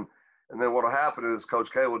don't. And then what'll happen is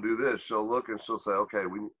Coach Kay will do this. She'll look and she'll say, "Okay,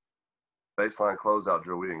 we baseline closeout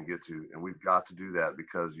drill we didn't get to, and we've got to do that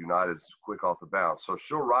because United's quick off the bounce." So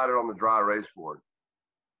she'll write it on the dry erase board.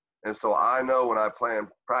 And so I know when I plan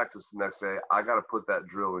practice the next day, I got to put that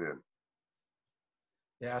drill in.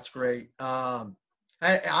 Yeah, that's great.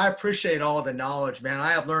 I appreciate all the knowledge, man.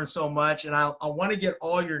 I have learned so much, and I want to get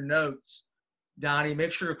all your notes, Donny.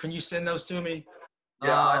 Make sure, can you send those to me?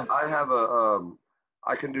 Yeah, I have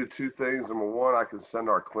I can do 2 things. Number one, I can send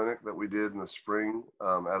our clinic that we did in the spring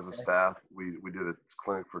as a staff. We did a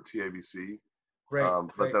clinic for TABC. Great.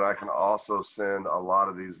 But then I can also send a lot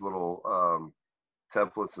of these little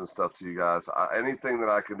templates and stuff to you guys. Anything that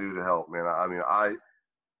I can do to help, man. I mean,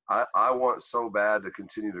 I want so bad to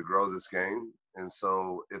continue to grow this game. And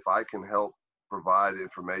so if I can help provide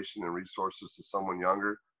information and resources to someone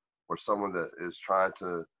younger, or someone that is trying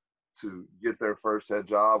to get their first head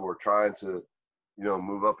job, or trying to,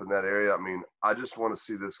 move up in that area. I mean, I just want to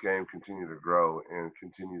see this game continue to grow and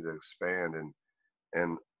continue to expand.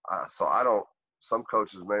 So I don't, some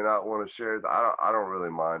coaches may not want to share it. I don't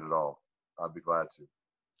really mind at all. I'd be glad to.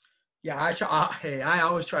 Yeah, I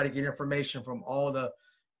always try to get information from all the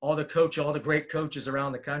great coaches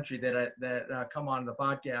around the country that come on the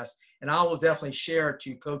podcast, and I will definitely share it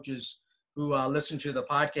to coaches who listen to the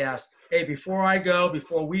podcast. Hey, before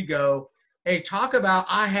we go, hey, talk about,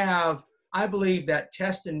 I believe that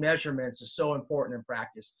test and measurements is so important in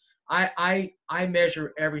practice. I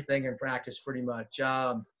measure everything in practice pretty much.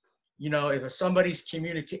 If somebody's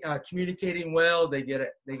communicating well, they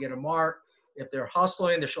get a mark. If they're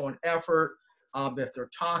hustling, they're showing effort. If they're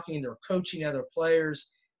talking, they're coaching other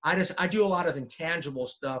players. I do a lot of intangible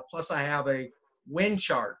stuff. Plus I have a win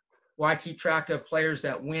chart where I keep track of players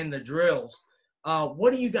that win the drills.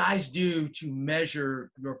 What do you guys do to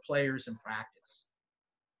measure your players in practice?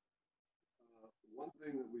 One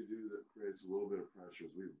thing that we do that creates a little bit of pressure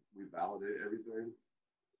is we validate everything.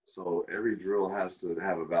 So every drill has to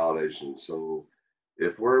have a validation. So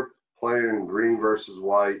if we're playing green versus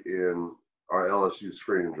white in our LSU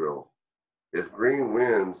screen drill, if green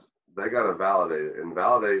wins, they got to validate it. And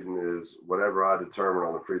validating is whatever I determine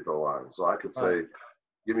on the free throw line. So I could say,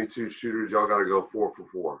 give me 2 shooters, y'all got to go 4 for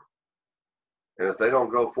 4. And if they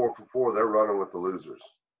don't go 4 for 4, they're running with the losers.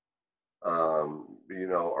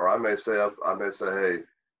 Or I may say, hey,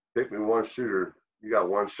 pick me 1 shooter. You got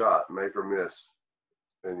 1 shot, make or miss,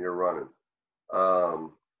 and you're running.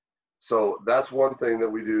 So that's one thing that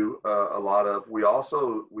we do a lot of. We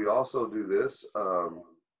also do this.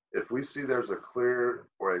 If we see there's a clear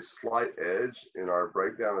or a slight edge in our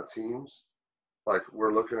breakdown of teams, like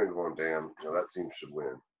we're looking and going, damn, that team should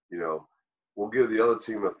win. We'll give the other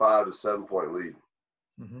team a 5 to 7 point lead.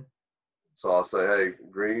 Mm-hmm. So I'll say, hey,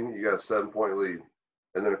 green, you got a 7 point lead.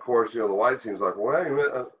 And then of course, the white team's like, well, wait a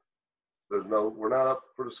minute, we're not up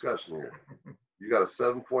for discussion here. You got a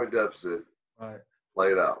 7 point deficit, right?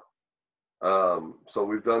 Lay it out. So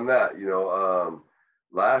we've done that.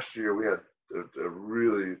 Last year we had a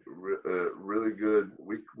really good.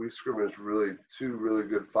 We scrimmaged 2 really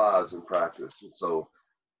good 5s in practice. And so,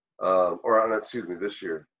 this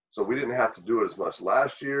year. So we didn't have to do it as much.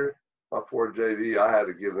 Last year, my poor JV, I had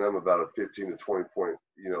to give them about a 15 to 20 point,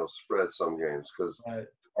 spread some games because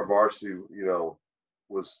our varsity,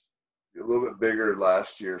 was a little bit bigger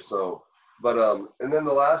last year. So, but and then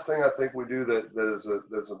the last thing I think we do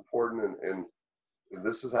that's important, and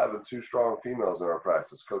this is having 2 strong females in our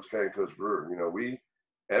practice, Coach K and Coach Brewer.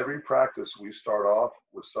 Every practice we start off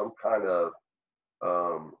with some kind of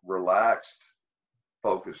relaxed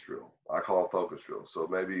focus drill. I call it focus drill. So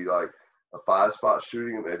maybe like a 5-spot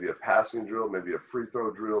shooting, maybe a passing drill, maybe a free throw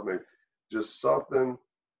drill, maybe just something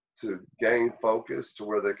to gain focus to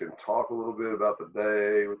where they can talk a little bit about the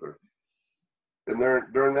day with their. And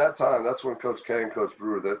during that time, that's when Coach K and Coach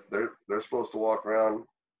Brewer, they're supposed to walk around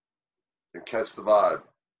and catch the vibe.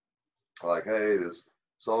 Like, hey, does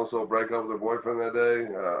so-and-so break up with their boyfriend that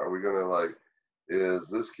day? Are we going to is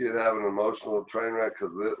this kid having an emotional train wreck?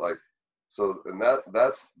 Because and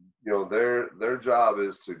that's, their job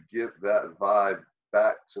is to get that vibe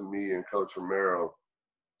back to me and Coach Romero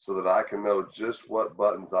so that I can know just what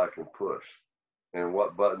buttons I can push and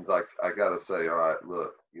what buttons I got to say, all right,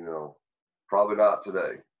 look, probably not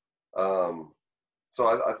today. So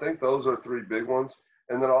I think those are 3 big ones.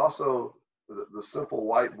 And then also the simple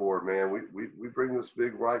whiteboard, man. We bring this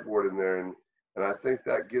big whiteboard in there, and I think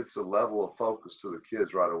that gets a level of focus to the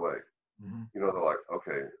kids right away. Mm-hmm. They're like,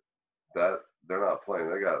 okay, that they're not playing.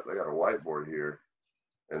 They got a whiteboard here,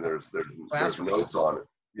 and there's notes on it.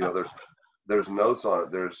 There's notes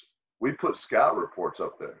on it. We put scout reports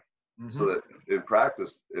up there, mm-hmm. so that in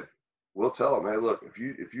practice, if we'll tell them, hey, look, if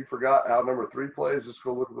you forgot how number 3 plays, just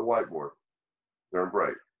go look at the whiteboard during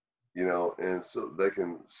break, and so they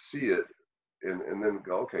can see it and then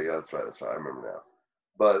go, okay, yeah, that's right, I remember now.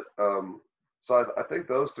 But so I think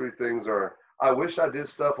those 3 things are. I wish I did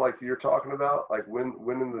stuff like you're talking about, like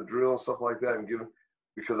winning the drill and stuff like that, and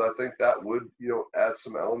because I think that would add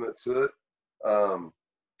some element to it.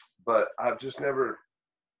 But I've never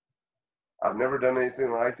done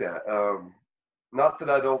anything like that. Not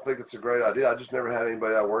that I don't think it's a great idea. I just never had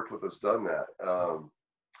anybody I worked with that's done that.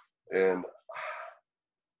 And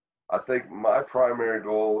I think my primary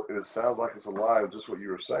goal, and it sounds like it's aligned with just what you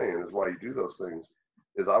were saying, is why you do those things,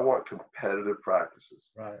 is I want competitive practices.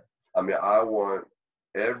 Right. I mean, I want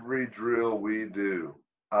every drill we do.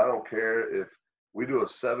 I don't care if we do a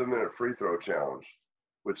 7-minute free throw challenge,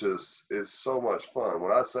 which is so much fun.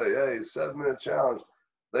 When I say, hey, 7-minute challenge,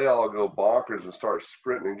 they all go bonkers and start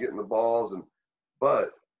sprinting and getting the balls,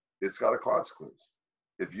 but it's got a consequence.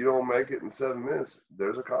 If you don't make it in 7 minutes,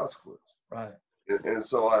 there's a consequence. Right. And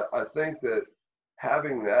so I think that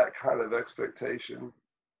having that kind of expectation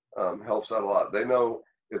helps out a lot. They know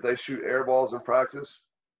if they shoot air balls in practice,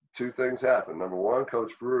 2 things happen. Number 1,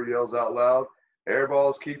 Coach Brewer yells out loud, air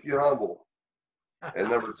balls keep you humble. And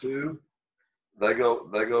number 2, they go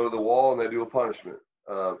to the wall and they do a punishment.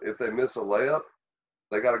 If they miss a layup,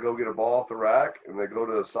 they got to go get a ball off the rack and they go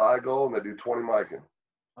to a side goal and they do 20 micing.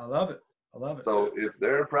 I love it. So if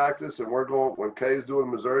they're in practice and when Kay's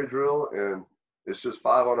doing Missouri drill and it's just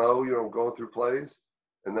 5-on-0, going through plays,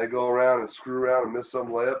 and they go around and screw around and miss some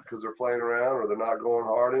layup because they're playing around or they're not going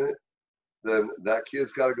hard in it, then that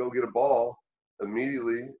kid's got to go get a ball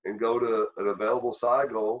immediately and go to an available side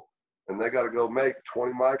goal, and they got to go make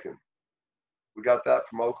 20 micing. We got that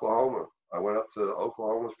from Oklahoma. I went up to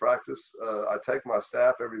Oklahoma's practice. I take my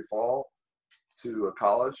staff every fall to a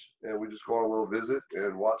college, and we just go on a little visit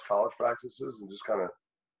and watch college practices and just kind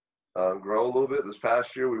of grow a little bit. This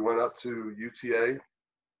past year, we went up to UTA,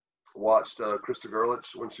 watched Krista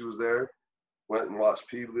Gerlich when she was there, went and watched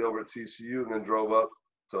Peebly over at TCU, and then drove up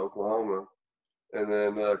to Oklahoma, and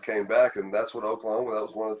then came back. And that's what Oklahoma, that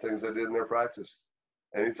was one of the things they did in their practice.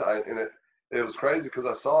 Anytime, and it was crazy because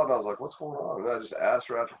I saw it and I was like, what's going on? And I just asked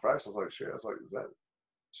her after practice. I was like, Sherry, I was like, is that?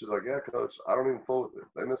 She's like, yeah, coach, I don't even fool with it.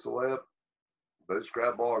 They miss a layup, they just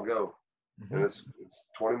grab ball and go. Mm-hmm. And it's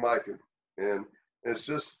 20 micing. And it's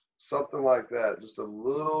just something like that, just a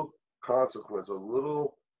little consequence, a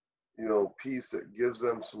little, piece that gives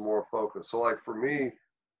them some more focus. So like for me,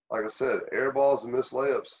 like I said, air balls and missed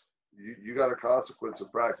layups, you got a consequence in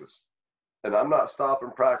practice. And I'm not stopping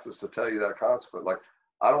practice to tell you that consequence. Like,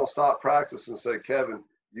 I don't stop practice and say, Kevin,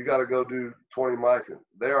 you got to go do 20 micing.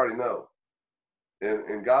 They already know.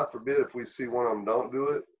 And God forbid if we see one of them don't do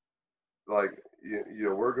it, like,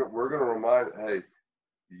 we're going to remind, hey,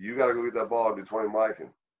 you got to go get that ball and do 20 micing.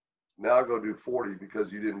 Now go do 40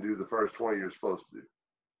 because you didn't do the first 20 you're supposed to do.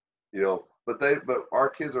 But our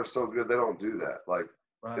kids are so good, they don't do that. Like,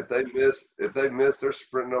 right. if they miss, they're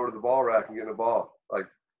sprinting over to the ball rack and getting the ball. Like,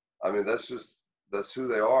 I mean, that's who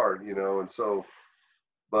they are, and so,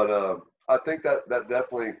 but I think that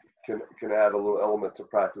definitely can add a little element to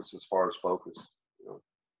practice as far as focus.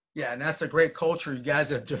 Yeah, and that's the great culture you guys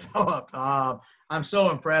have developed. I'm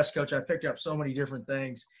so impressed, Coach. I picked up so many different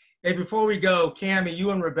things. Hey, before we go, Cammie,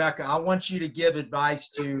 you and Rebecca, I want you to give advice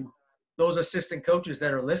to those assistant coaches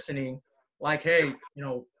that are listening. Like, hey,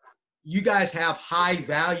 you guys have high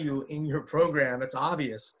value in your program. It's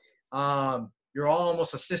obvious. You're all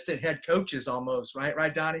almost assistant head coaches almost, right?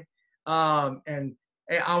 Right, Donny? And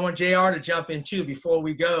I want JR to jump in too before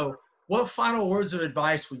we go. What final words of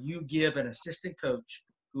advice would you give an assistant coach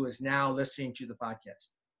who is now listening to the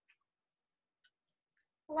podcast?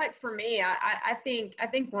 Like for me, I think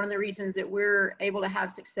one of the reasons that we're able to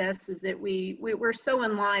have success is that we're so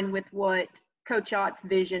in line with what Coach Ott's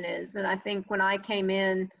vision is. And I think when I came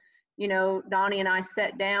in, Donny and I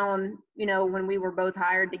sat down, when we were both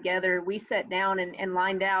hired together, we sat down and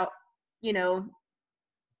lined out,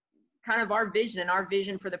 kind of our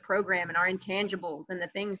vision for the program and our intangibles and the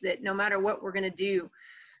things that no matter what we're going to do.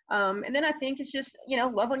 And then I think it's just,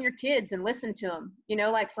 love on your kids and listen to them,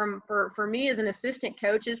 like for me as an assistant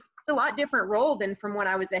coach, it's a lot different role than from when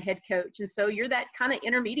I was a head coach. And so you're that kind of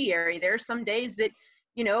intermediary. There are some days that,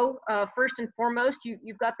 first and foremost,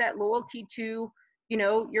 you've got that loyalty to,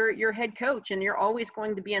 your head coach, and you're always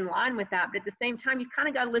going to be in line with that. But at the same time, you kind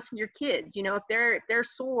of got to listen to your kids, if they're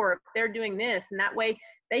sore, if they're doing this, and that way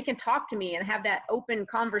they can talk to me and have that open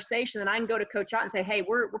conversation. And I can go to Coach Ott and say, hey,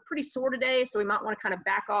 we're pretty sore today, so we might want to kind of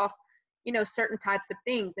back off, certain types of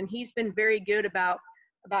things. And he's been very good about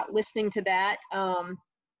listening to that. And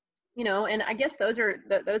I guess those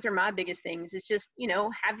are my biggest things. It's just,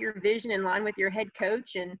 have your vision in line with your head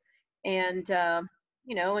coach and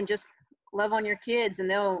just love on your kids, and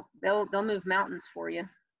they'll move mountains for you.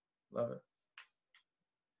 Love it.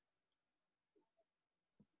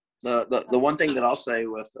 The one thing that I'll say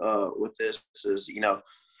with this is,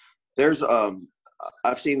 there's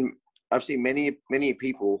I've seen many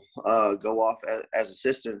people go off as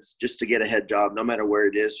assistants just to get a head job, no matter where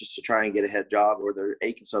it is, just to try and get a head job, or they're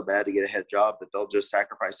aching so bad to get a head job that they'll just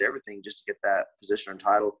sacrifice everything just to get that position or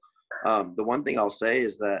title. The one thing I'll say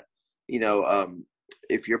is that,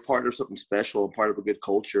 if you're part of something special, part of a good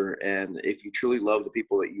culture, and if you truly love the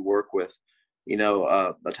people that you work with,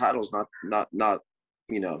 the title's not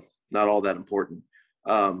all that important.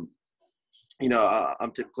 I'm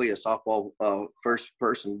typically a softball first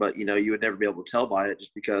person, but you would never be able to tell by it,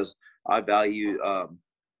 just because I value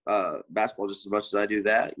basketball just as much as I do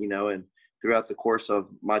that. And throughout the course of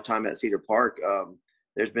my time at Cedar Park,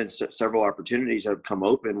 there's been several opportunities that have come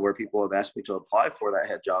open where people have asked me to apply for that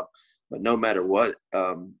head job. But no matter what,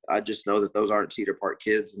 I just know that those aren't Cedar Park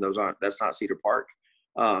kids, and that's not Cedar Park.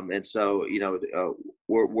 And so,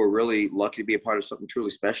 we're really lucky to be a part of something truly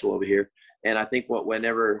special over here. And I think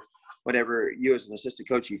whenever you as an assistant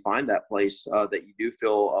coach, you find that place that you do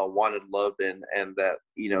feel wanted, loved, and that,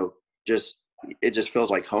 it just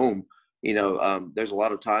feels like home. There's a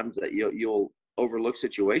lot of times that you'll overlook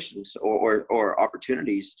situations or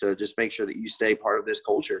opportunities to just make sure that you stay part of this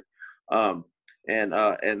culture. And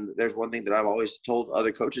there's one thing that I've always told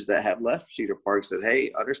other coaches that have left Cedar Park, that,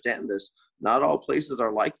 hey, understand this. Not all places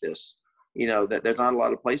are like this. That there's not a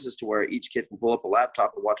lot of places to where each kid can pull up a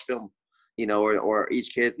laptop and watch film, or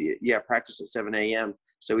each kid, practice at 7 a.m.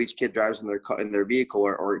 So each kid drives in their vehicle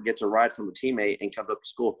or gets a ride from a teammate and comes up to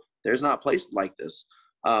school. there's not a place like this.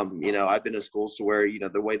 You know, I've been in schools to where, you know,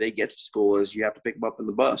 the way they get to school is you have to pick them up in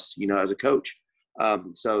the bus, you know, as a coach.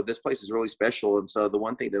 So this place is really special. And so the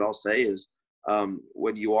one thing that I'll say is,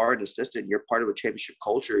 when you are an assistant, you're part of a championship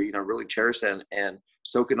culture, you know, really cherish that and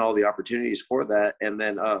soak in all the opportunities for that. And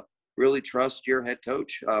then really trust your head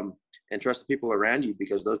coach and trust the people around you,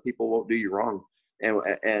 because those people won't do you wrong.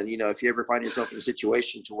 And you know, if you ever find yourself in a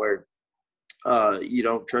situation to where you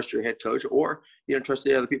don't trust your head coach or you don't trust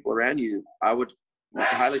the other people around you, I would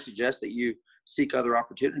highly suggest that you seek other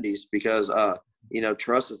opportunities, because you know,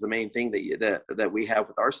 trust is the main thing that we have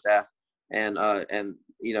with our staff. And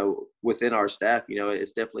you know, within our staff, you know,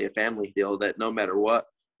 it's definitely a family deal that no matter what,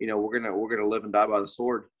 you know, we're gonna live and die by the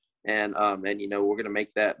sword. And you know, we're gonna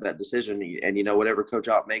make that decision. And you know, whatever Coach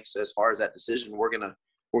Ott makes as far as that decision, we're gonna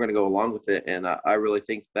go along with it. And I really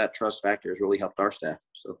think that trust factor has really helped our staff.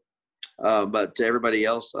 So, but to everybody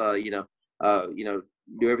else, you know,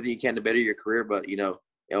 do everything you can to better your career. But you know,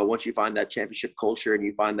 once you find that championship culture and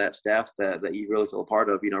you find that staff that you really feel a part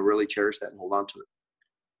of, you know, really cherish that and hold on to it.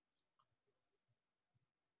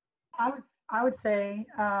 I would say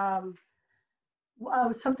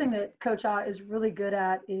something that Coach Ott is really good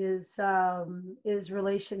at is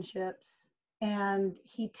relationships, and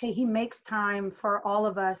he makes time for all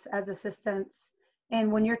of us as assistants.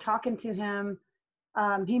 And when you're talking to him,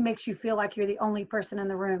 he makes you feel like you're the only person in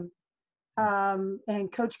the room.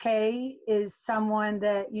 And Coach K is someone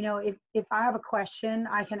that, you know, if I have a question,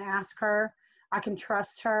 I can ask her, I can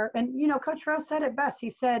trust her. And you know, Coach Rose said it best. He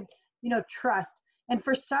said, you know, trust. And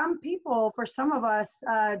for some people, for some of us,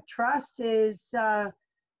 trust is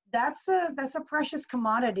that's a precious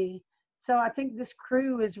commodity. So I think this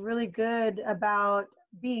crew is really good about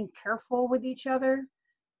being careful with each other.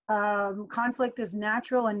 Conflict is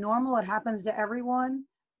natural and normal; it happens to everyone.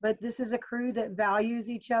 But this is a crew that values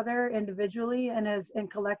each other individually and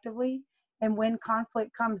collectively. And when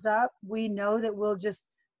conflict comes up, we know that we'll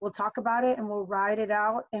talk about it and we'll ride it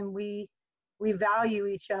out, and we value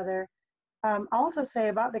each other. I'll also say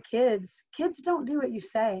about the kids don't do what you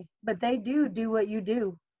say, but they do what you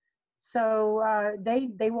do. So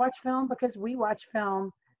they watch film because we watch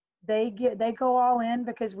film. They go all in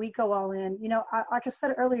because we go all in. You know, like I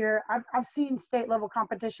said earlier, I've seen state level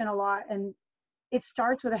competition a lot, and it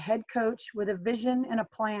starts with a head coach with a vision and a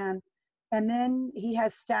plan, and then he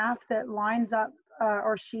has staff that lines up,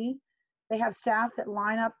 they have staff that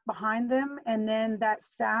line up behind them, and then that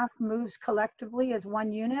staff moves collectively as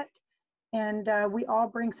one unit. And we all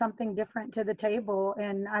bring something different to the table.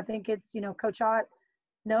 And I think it's, you know, Coach Ott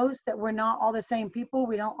knows that we're not all the same people.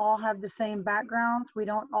 We don't all have the same backgrounds. We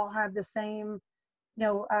don't all have the same, you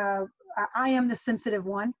know, I am the sensitive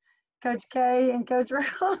one. Coach K and Coach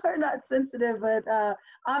Rail are not sensitive, but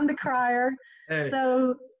I'm the crier. Hey.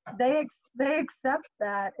 So they accept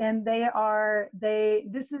that, and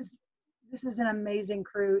this is an amazing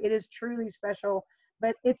crew. It is truly special,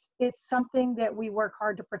 but it's something that we work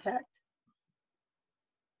hard to protect.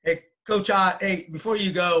 Hey, Coach Ott, hey, before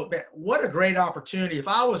you go, man, what a great opportunity. If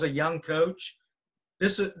I was a young coach,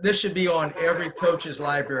 this should be on every coach's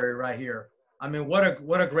library right here. I mean, what a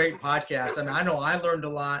great podcast. I mean, I know I learned a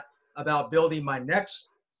lot about building my next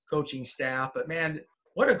coaching staff, but man,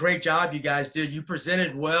 what a great job you guys did. You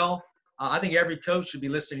presented well. I think every coach should be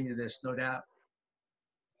listening to this, no doubt.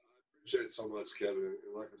 I appreciate it so much, Kevin. And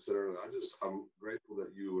like I said earlier, I'm grateful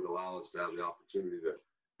that you would allow us to have the opportunity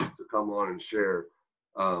to come on and share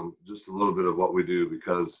just a little bit of what we do,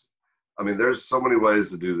 because I mean, there's so many ways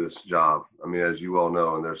to do this job. I mean, as you all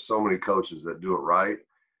know, and there's so many coaches that do it right,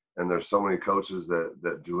 and there's so many coaches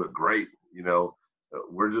that do it great. You know,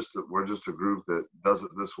 we're just a group that does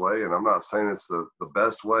it this way, and I'm not saying it's the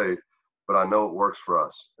best way, but I know it works for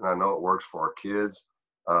us, and I know it works for our kids,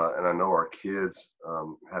 and I know our kids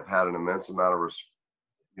have had an immense amount of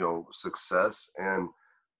success and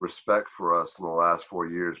respect for us in the last 4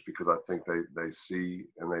 years, because I think they see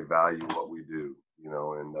and they value what we do, you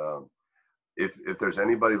know. And if there's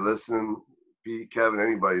anybody listening, Pete, Kevin,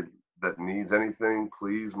 anybody that needs anything,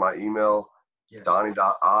 please, my email, yes,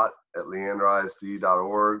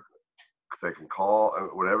 donny.ott@leanderisd.org. They can call,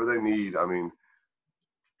 whatever they need. I mean,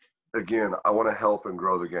 again, I want to help and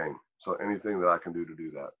grow the game. So anything that I can do to do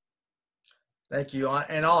that. Thank you.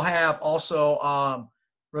 And I'll have also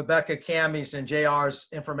Rebecca, Cammy's, and JR's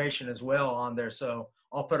information as well on there. So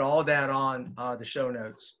I'll put all that on the show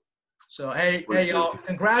notes. So, hey, y'all,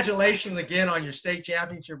 congratulations again on your state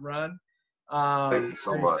championship run. Thank you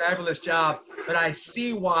so much. Fabulous job. But I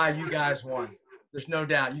see why you guys won. There's no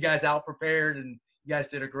doubt. You guys out-prepared, and you guys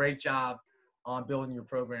did a great job on building your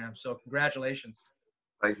program. So congratulations.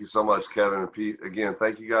 Thank you so much, Kevin and Pete. Again,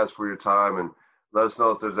 thank you guys for your time. And let us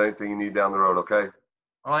know if there's anything you need down the road, okay?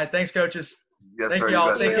 All right. Thanks, coaches. Yes, Thank sir. you all.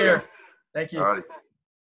 bet. Take care. Thank you. All righty.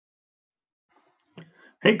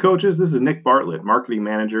 Hey coaches, this is Nick Bartlett, Marketing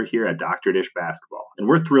Manager here at Dr. Dish Basketball, and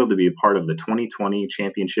we're thrilled to be a part of the 2020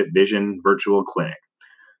 Championship Vision Virtual Clinic.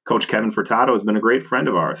 Coach Kevin Furtado has been a great friend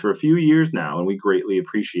of ours for a few years now, and we greatly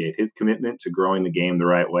appreciate his commitment to growing the game the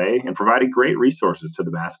right way and providing great resources to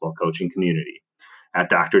the basketball coaching community. At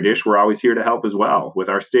Dr. Dish, we're always here to help as well with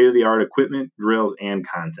our state-of-the-art equipment, drills, and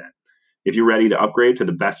content. If you're ready to upgrade to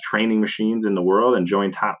the best training machines in the world and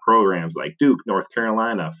join top programs like Duke, North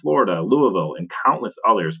Carolina, Florida, Louisville, and countless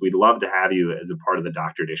others, we'd love to have you as a part of the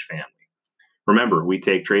Dr. Dish family. Remember, we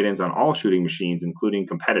take trade-ins on all shooting machines, including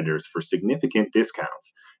competitors, for significant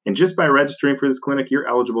discounts. And just by registering for this clinic, you're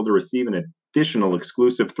eligible to receive an additional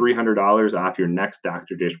exclusive $300 off your next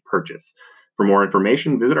Dr. Dish purchase. For more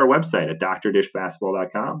information, visit our website at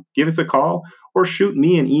drdishbasketball.com, give us a call, or shoot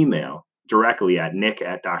me an email directly at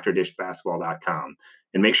nick@drdishbasketball.com.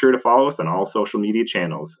 And make sure to follow us on all social media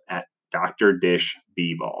channels at Dr. Dish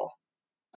B-Ball.